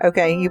going.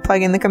 Okay, you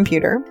plug in the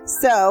computer.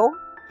 So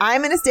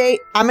I'm going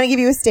to give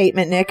you a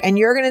statement, Nick, and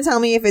you're going to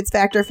tell me if it's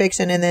fact or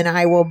fiction, and then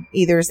I will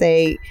either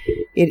say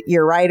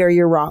you're right or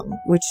you're wrong,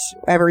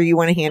 whichever you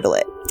want to handle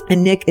it.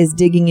 And Nick is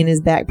digging in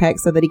his backpack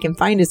so that he can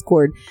find his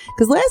cord.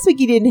 Because last week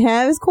he didn't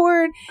have his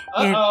cord.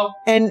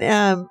 And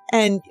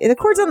the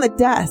cord's on the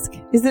desk.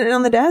 Isn't it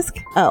on the desk?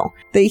 Oh.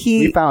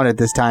 We found it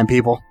this time,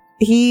 people.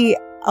 He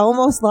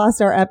almost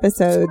lost our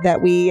episode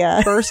that we...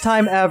 First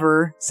time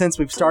ever since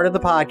we've started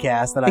the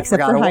podcast that I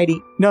except forgot... for Heidi.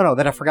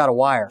 that I forgot a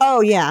wire.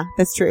 Oh, yeah.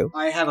 That's true.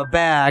 I have a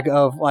bag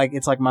of,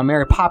 it's like my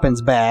Mary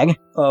Poppins bag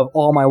of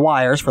all my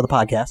wires for the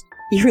podcast.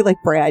 You're like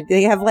Brad.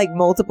 They have like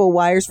multiple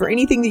wires for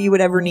anything that you would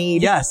ever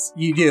need. Yes,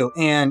 you do.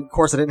 And of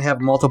course, I didn't have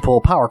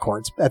multiple power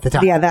cords at the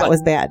time. Yeah, that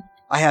was bad.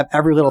 I have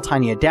every little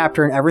tiny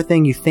adapter and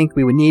everything you think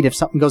we would need if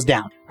something goes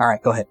down. All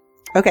right, go ahead.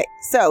 Okay,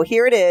 so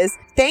here it is.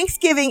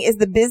 Thanksgiving is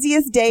the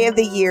busiest day of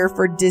the year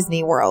for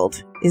Disney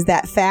World. Is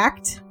that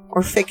fact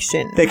or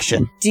fiction?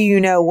 Fiction. Do you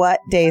know what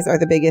days are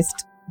the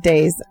biggest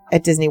days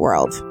at Disney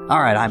World?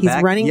 All right, I'm back.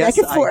 He's running back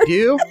and forth. I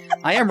do.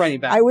 I am running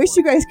back. I wish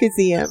you guys could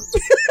see him.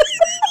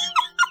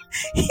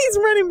 He's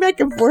running back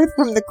and forth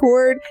from the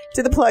cord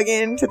to the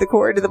plug-in, to the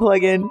cord to the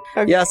plug-in.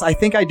 Okay. Yes, I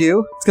think I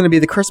do. It's going to be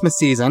the Christmas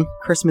season.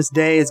 Christmas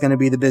Day is going to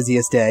be the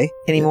busiest day.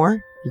 Any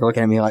more? You're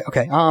looking at me like,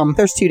 okay.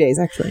 There's 2 days,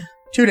 actually.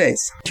 2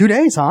 days. 2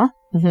 days, huh?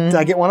 Mm-hmm. Did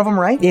I get one of them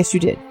right? Yes, you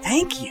did.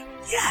 Thank you.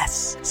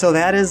 Yes. So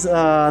that is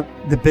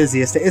the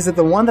busiest day. Is it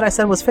the one that I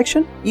said was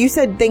fiction? You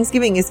said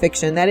Thanksgiving is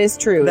fiction. That is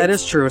true. That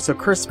is true. So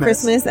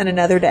Christmas and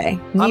another day.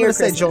 I'm going to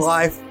say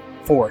July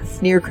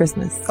 4th. Near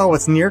Christmas. Oh,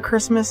 it's near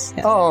Christmas?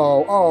 Yes.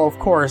 Oh, of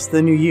course.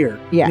 The New Year.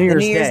 Yeah, the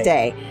New Year's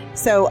Day.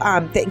 So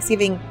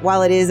Thanksgiving,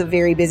 while it is a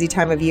very busy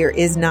time of year,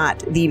 is not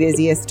the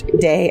busiest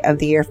day of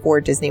the year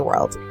for Disney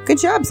World. Good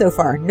job so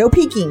far. No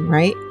peeking,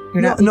 right?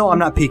 No, I'm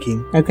not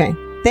peeking. Okay.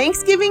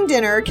 Thanksgiving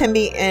dinner can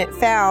be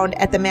found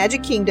at the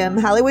Magic Kingdom,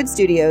 Hollywood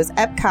Studios,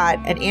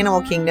 Epcot, and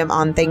Animal Kingdom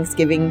on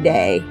Thanksgiving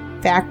Day.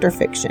 Fact or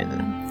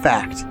fiction?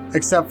 Fact.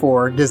 Except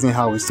for Disney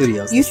Hollywood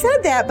Studios. You said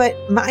that,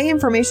 but my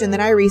information that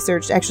I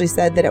researched actually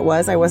said that it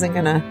was. I wasn't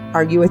going to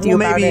argue with you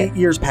about it. Maybe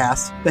years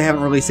past. They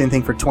haven't released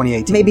anything for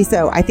 2018. Maybe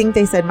so. I think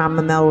they said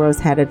Mama Melrose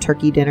had a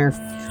turkey dinner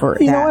for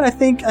that. You know what? I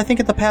think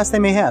in the past they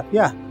may have.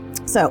 Yeah.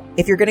 So,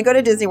 if you're going to go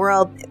to Disney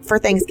World for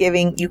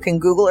Thanksgiving, you can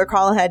Google or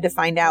call ahead to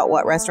find out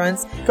what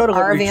restaurants go to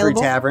are Liberty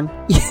available. Tree Tavern.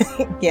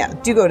 Yeah,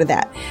 do go to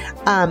that.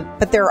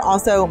 But there are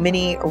also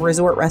many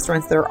resort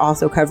restaurants that are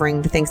also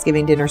covering the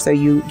Thanksgiving dinner, so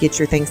you get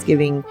your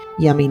Thanksgiving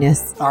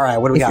yumminess. All right,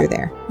 what do we got? You're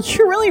there.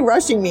 You're really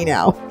rushing me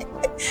now.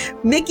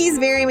 Mickey's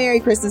Very Merry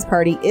Christmas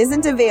Party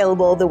isn't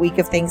available the week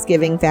of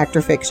Thanksgiving. Fact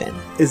or fiction?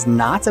 Is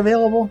not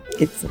available?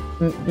 It's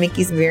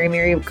Mickey's Very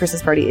Merry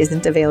Christmas Party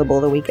isn't available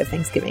the week of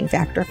Thanksgiving.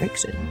 Fact or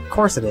fiction? Of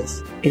course it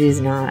is. It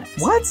is not.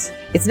 What?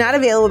 It's not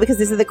available because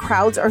they said the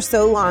crowds are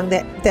so long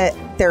that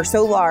they're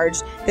so large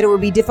that it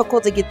would be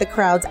difficult to get the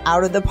crowds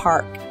out of the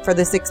park for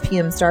the 6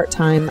 p.m. start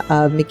time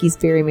of Mickey's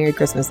Very Merry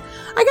Christmas.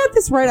 I got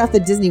this right off the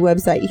Disney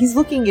website. He's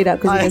looking it up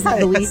because he doesn't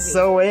believe me.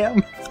 So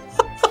am.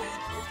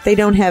 They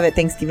don't have it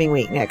Thanksgiving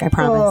week, Nick. I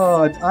promise.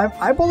 Oh,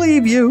 I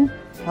believe you.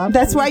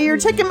 That's why you're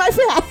checking my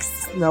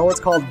facts. No, it's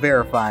called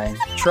verifying.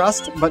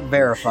 Trust but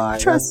verify.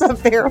 Trust but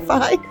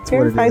verify. what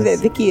Verify it that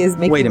is. Vicky is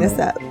Wait a making this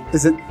minute. up.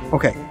 Is it?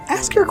 Okay.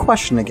 Ask your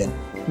question again.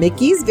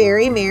 Mickey's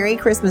Very Merry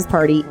Christmas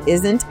Party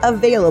isn't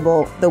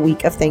available the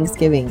week of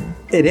Thanksgiving.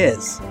 It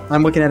is.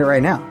 I'm looking at it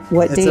right now.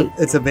 What it's date?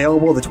 It's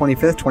available the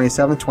 25th,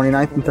 27th,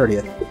 29th, and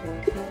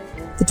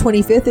 30th. The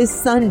 25th is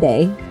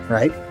Sunday.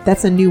 Right?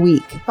 That's a new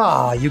week.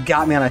 Oh, you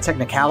got me on a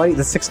technicality.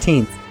 The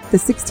 16th. The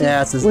 16th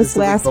Yeah, it's was the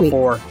last week week.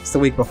 before. It's the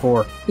week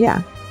before.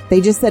 Yeah. They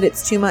just said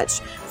it's too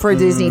much for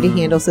Disney to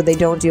handle, so they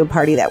don't do a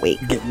party that week.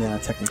 Get me on a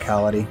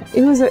technicality.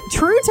 It was a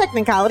true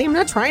technicality. I'm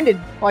not trying to.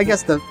 Well, I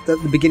guess the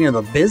beginning of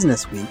the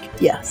business week.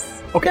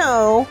 Yes. Okay.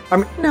 No. I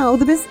mean- no.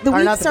 The Or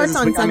week not the starts business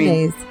on week,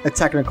 Sundays. a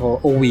technical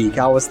week.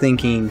 I was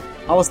thinking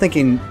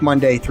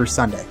Monday through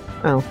Sunday.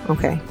 Oh,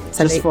 okay.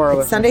 Sunday,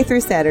 for it's Sunday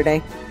through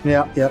Saturday.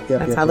 Yep.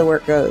 That's how the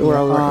world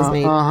is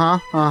made.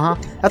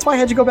 That's why I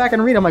had you go back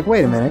and read. I'm like,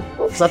 wait a minute.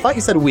 Because I thought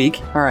you said week.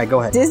 All right,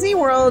 go ahead. Disney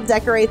World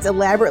decorates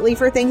elaborately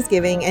for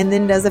Thanksgiving and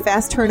then does a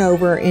fast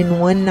turnover in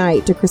one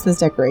night to Christmas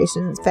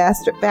decorations.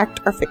 Fact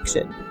or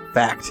fiction?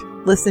 Fact.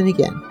 Listen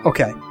again.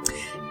 Okay.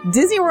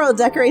 Disney World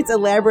decorates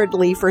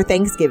elaborately for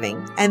Thanksgiving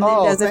and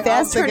then does a I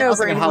fast was thinking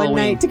turnover in one Halloween.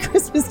 night to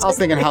Christmas. I was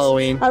thinking decorations.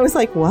 Halloween. I was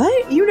like,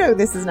 what? You know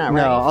this is not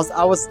No, right.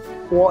 I was.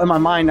 Well, in my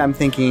mind, I'm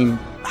thinking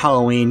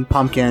Halloween,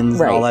 pumpkins,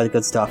 and all Right. that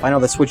good stuff. I know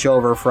the switch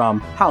over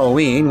from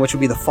Halloween, which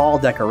would be the fall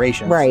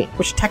decorations, Right.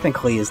 Which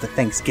technically is the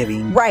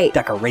Thanksgiving Right.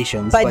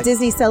 decorations. But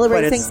Disney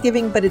celebrates but it's-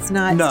 Thanksgiving, but it's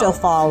not No. still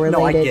fall related.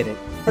 No, I get it.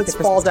 Like It's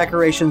the fall Christmas time.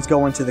 decorations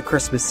go into the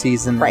Christmas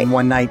season Right. in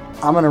one night.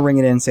 I'm going to ring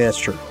it in and say that's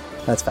true.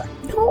 That's fact.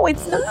 No,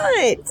 it's not.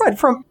 Right,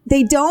 from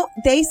They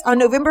on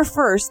November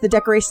 1st, the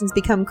decorations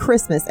become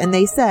Christmas. And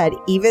they said,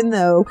 even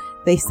though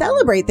they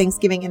celebrate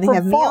Thanksgiving and they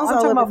have fall. meals I'm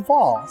all talking over, about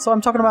fall. So I'm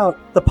talking about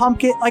the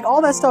pumpkin. Like,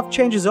 all that stuff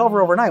changes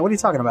overnight. What are you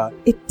talking about?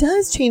 it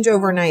does change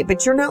overnight,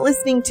 but you're not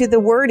listening to the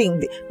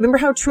wording. Remember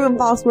how true and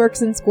false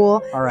works in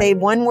school? All right.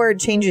 One word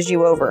changes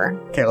you over.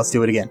 Okay, let's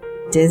do it again.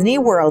 Disney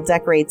World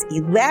decorates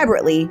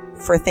elaborately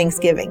for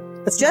Thanksgiving.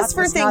 It's just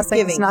for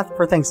Thanksgiving. It's not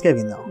for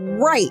Thanksgiving, though.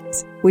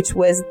 Right. Which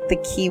was the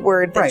key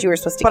word that Right. you were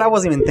supposed to But get. I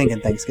wasn't even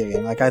thinking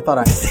Thanksgiving. Like, I thought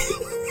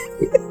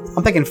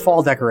I'm thinking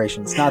fall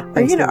decorations, not Are you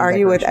Thanksgiving going to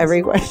argue with decorations.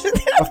 every question?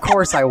 Of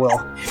course I will.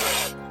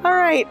 All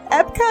right.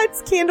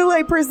 Epcot's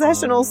Candlelight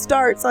Processional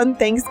starts on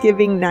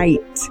Thanksgiving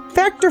night.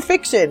 Fact or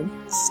fiction?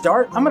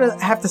 I'm going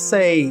to have to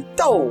say,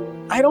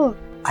 I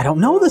don't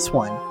know this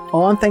one.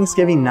 On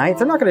Thanksgiving night,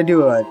 they're not going to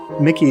do a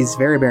Mickey's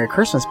Very Merry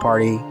Christmas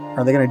Party.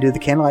 Are they going to do the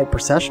Candlelight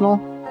Processional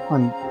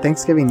on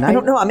Thanksgiving night? I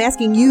don't know. I'm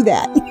asking you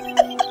that.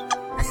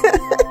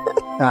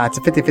 It's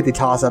a 50-50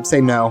 toss-up. Say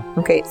no.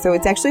 Okay, so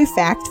it's actually a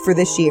fact for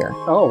this year.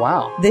 Oh,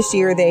 wow. This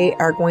year they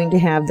are going to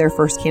have their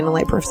first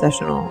Candlelight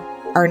Processional.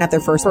 Or not their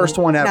first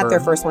one ever. Not their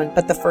first one,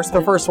 but the first The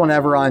one. first one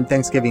ever on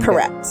Thanksgiving Day.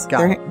 Correct.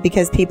 Got it.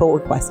 Because people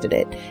requested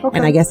it. Okay.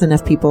 And I guess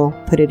enough people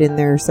put it in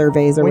their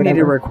surveys or We whatever. need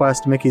to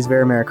request Mickey's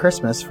Very Merry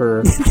Christmas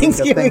for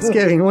Thanksgiving.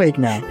 Thanksgiving week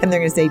now. And they're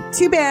going to say,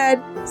 too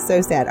bad,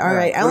 so sad. All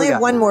right. I what only do we have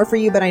got? one more for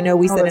you, but I know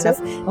we said that's enough.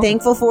 it? Okay.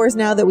 Thankful for is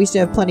now that we should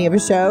have plenty of a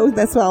show.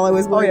 That's all I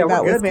was worried we're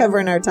about good, was man.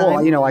 covering our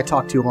time. Well, I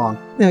talk too long.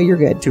 No, you're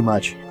good. Too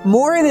much.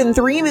 More than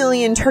 3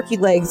 million turkey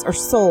legs are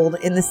sold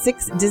in the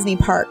 6 Disney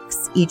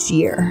parks each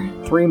year.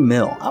 $3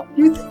 million. Oh,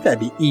 you think that'd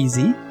be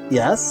easy?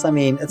 Yes. I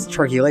mean, it's a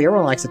turkey leg.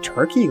 Everyone likes a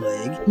turkey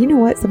leg. You know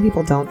what? Some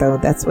people don't, though.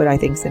 That's what I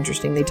think is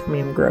interesting. They tell me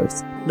I'm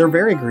gross. They're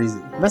very greasy.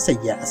 I'm going to say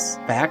yes.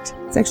 Fact?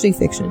 It's actually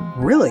fiction.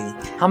 Really?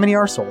 How many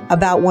are sold?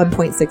 About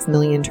 1.6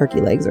 million turkey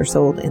legs are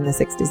sold in the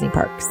 6 Disney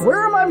parks. Where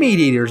are my meat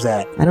eaters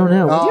at? I don't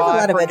know. We do have a I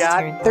lot of forgot.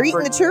 vegetarians. They're eating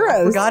the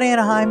churros. I forgot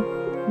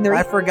Anaheim. They're,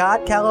 I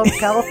forgot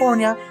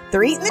California.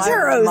 they're eating the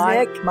churros,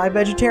 Nick. My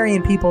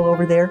vegetarian people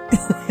over there.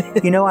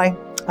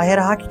 I had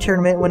a hockey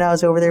tournament when I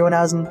was over there when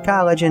I was in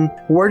college, and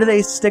where do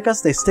they stick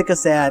us? They stick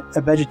us at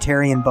a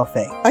vegetarian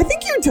buffet. I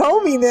think you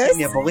told me this. Can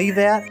you believe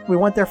that? We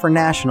went there for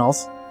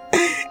nationals.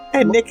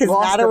 And Nick is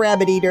Lost not a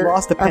rabbit eater.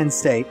 Lost to Penn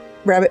State.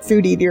 Rabbit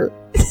food eater.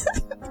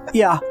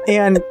 Yeah,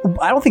 and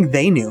I don't think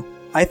they knew.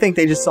 I think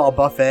they just saw a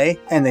buffet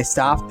and they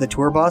stopped the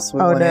tour bus.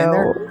 We Oh, went in no.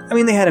 there. I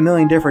mean, they had a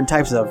million different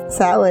types of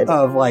Salad.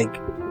 like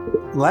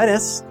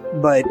lettuce,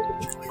 but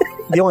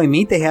the only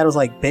meat they had was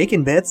like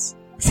bacon bits.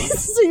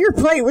 So your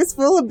plate was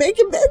full of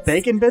bacon bits?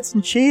 Bacon bits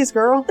and cheese,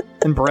 girl.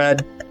 And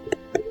bread.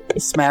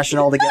 Smash it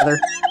all together.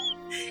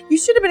 You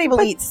should have been able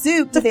to eat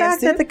soup. The Did they have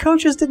fact that soup? the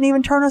coaches didn't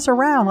even turn us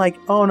around, like,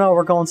 oh no,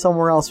 we're going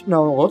somewhere else.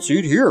 No, let's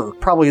eat here.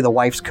 Probably the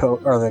wife's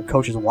coach or the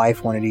coach's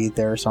wife wanted to eat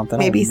there or something. I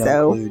Maybe have no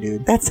so. clue,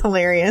 dude. That's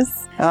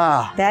hilarious.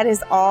 Ah, That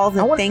is all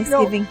the I wanna-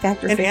 Thanksgiving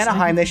factor. in fiction.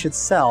 Anaheim, they should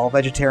sell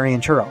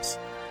vegetarian churros.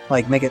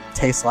 Like, make it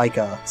taste like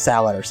a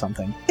salad or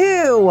something.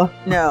 Ew.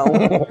 No.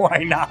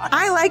 Why not?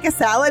 I like a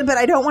salad, but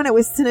I don't want it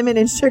with cinnamon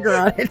and sugar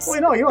on it.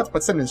 Well, no, you don't have to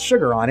put cinnamon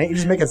sugar on it. You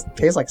just make it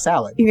taste like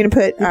salad. You're going to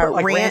put, You put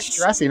like ranch ranch.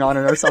 dressing on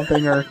it or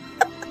something, or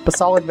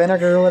balsamic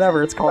vinegar or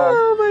whatever it's called.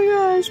 Oh my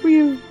gosh,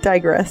 we've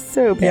digressed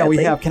so badly. Yeah,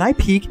 we have. Can I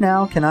peek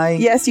now? Can I?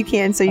 Yes, you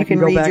can, so you I can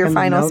go read back your in the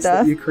final notes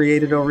stuff. that you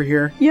created over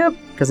here, Yep.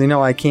 because you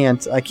know I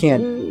can't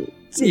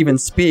even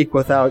speak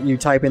without you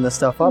typing the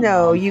stuff up.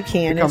 No, now. you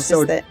can. Become It's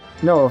so just that.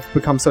 No, I've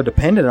become so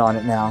dependent on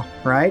it now,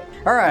 right?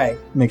 All right.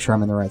 Make sure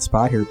I'm in the right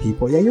spot here,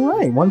 people. Yeah, you're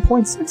right.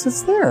 1.6,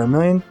 it's there. 1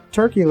 million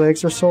turkey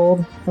legs are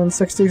sold in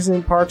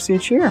 60 parks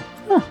each year.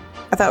 Huh.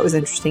 I thought it was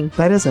interesting.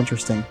 That is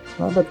interesting.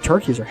 Well, but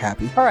turkeys are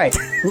happy. All right.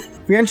 If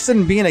you're interested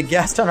in being a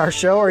guest on our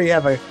show or you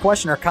have a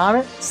question or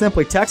comment,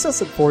 simply text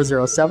us at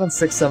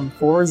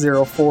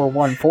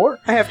 407-674-0414.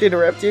 I have to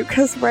interrupt you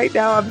because right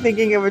now I'm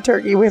thinking of a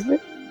turkey with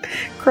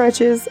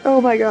crutches.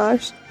 Oh my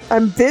gosh.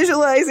 I'm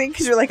visualizing,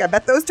 because you're like, I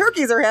bet those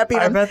turkeys are happy.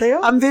 I bet they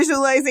are. I'm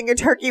visualizing a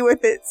turkey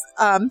with its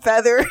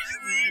feather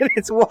and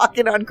it's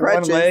walking on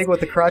crutches. One leg with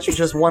the crutch,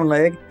 just one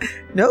leg.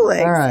 No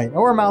legs. All right.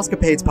 Or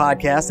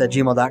mousecapadespodcast at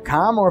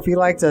gmail.com. Or if you'd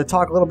like to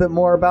talk a little bit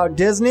more about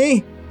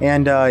Disney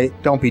and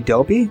don't be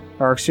dopey,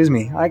 or excuse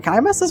me, I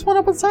messed this one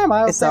up at the time.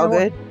 It's all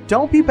good.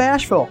 Don't be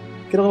bashful.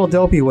 Get a little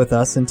dopey with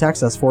us and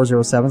text us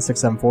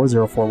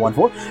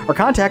 407-674-0414 or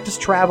contact us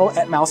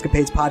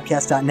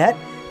travel@mousecapadespodcast.net.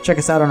 Check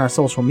us out on our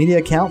social media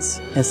accounts.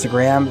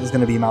 Instagram is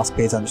going to be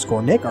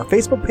mousecapades_Nick. Our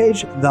Facebook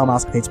page, The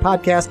Mousecapades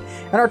Podcast.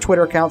 And our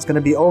Twitter account is going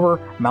to be over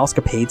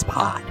Mousecapades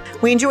Pod.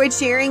 We enjoyed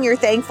sharing your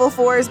thankful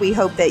fours. We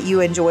hope that you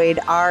enjoyed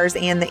ours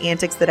and the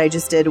antics that I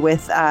just did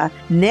with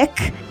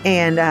Nick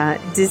and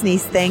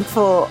Disney's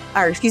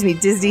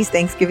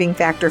Thanksgiving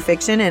Factor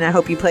Fiction. And I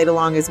hope you played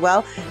along as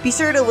well. Be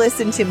sure to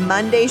listen to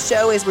Monday's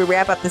show as we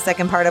wrap up the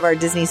second part of our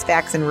Disney's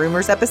Facts and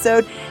Rumors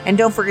episode. And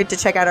don't forget to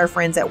check out our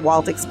friends at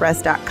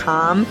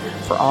waltexpress.com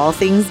for all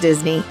things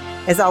Disney.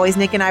 As always,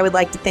 Nick and I would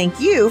like to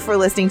thank you for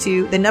listening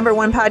to the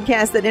 #1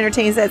 podcast that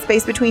entertains that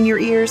space between your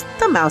ears,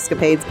 the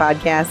Mousecapades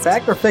Podcast.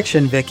 Fact or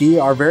fiction, Vicky?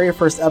 Our very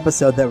first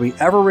episode that we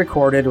ever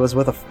recorded was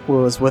with a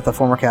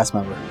former cast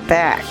member.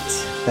 Fact.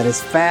 That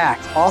is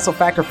fact. Also,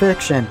 fact or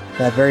fiction?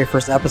 That very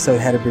first episode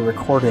had to be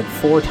recorded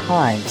 4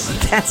 times.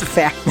 That's a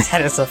fact.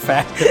 That is a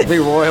fact. Lee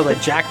Royal had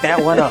jacked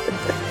that one up.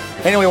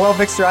 Anyway, well,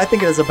 Victor, I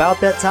think it is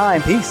about that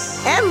time.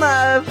 Peace. And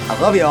love. I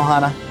love you,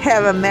 Ohana.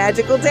 Have a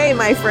magical day,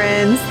 my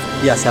friends.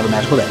 Yes, have a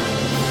magical day.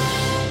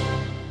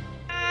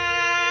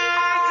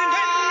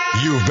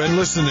 You've been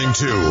listening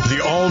to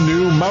the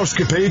all-new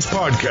Mousecapades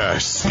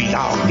Podcast. Be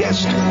our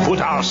guest. Put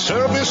our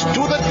service to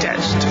the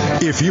test.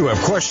 If you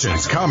have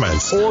questions,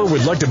 comments, or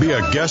would like to be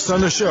a guest on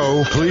the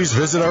show, please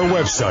visit our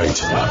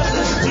website.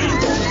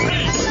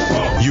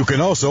 You can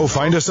also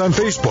find us on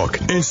Facebook,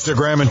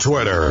 Instagram, and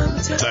Twitter.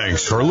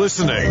 Thanks for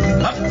listening.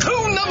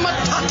 Hakuna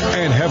Matata.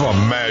 And have a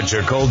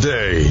magical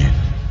day.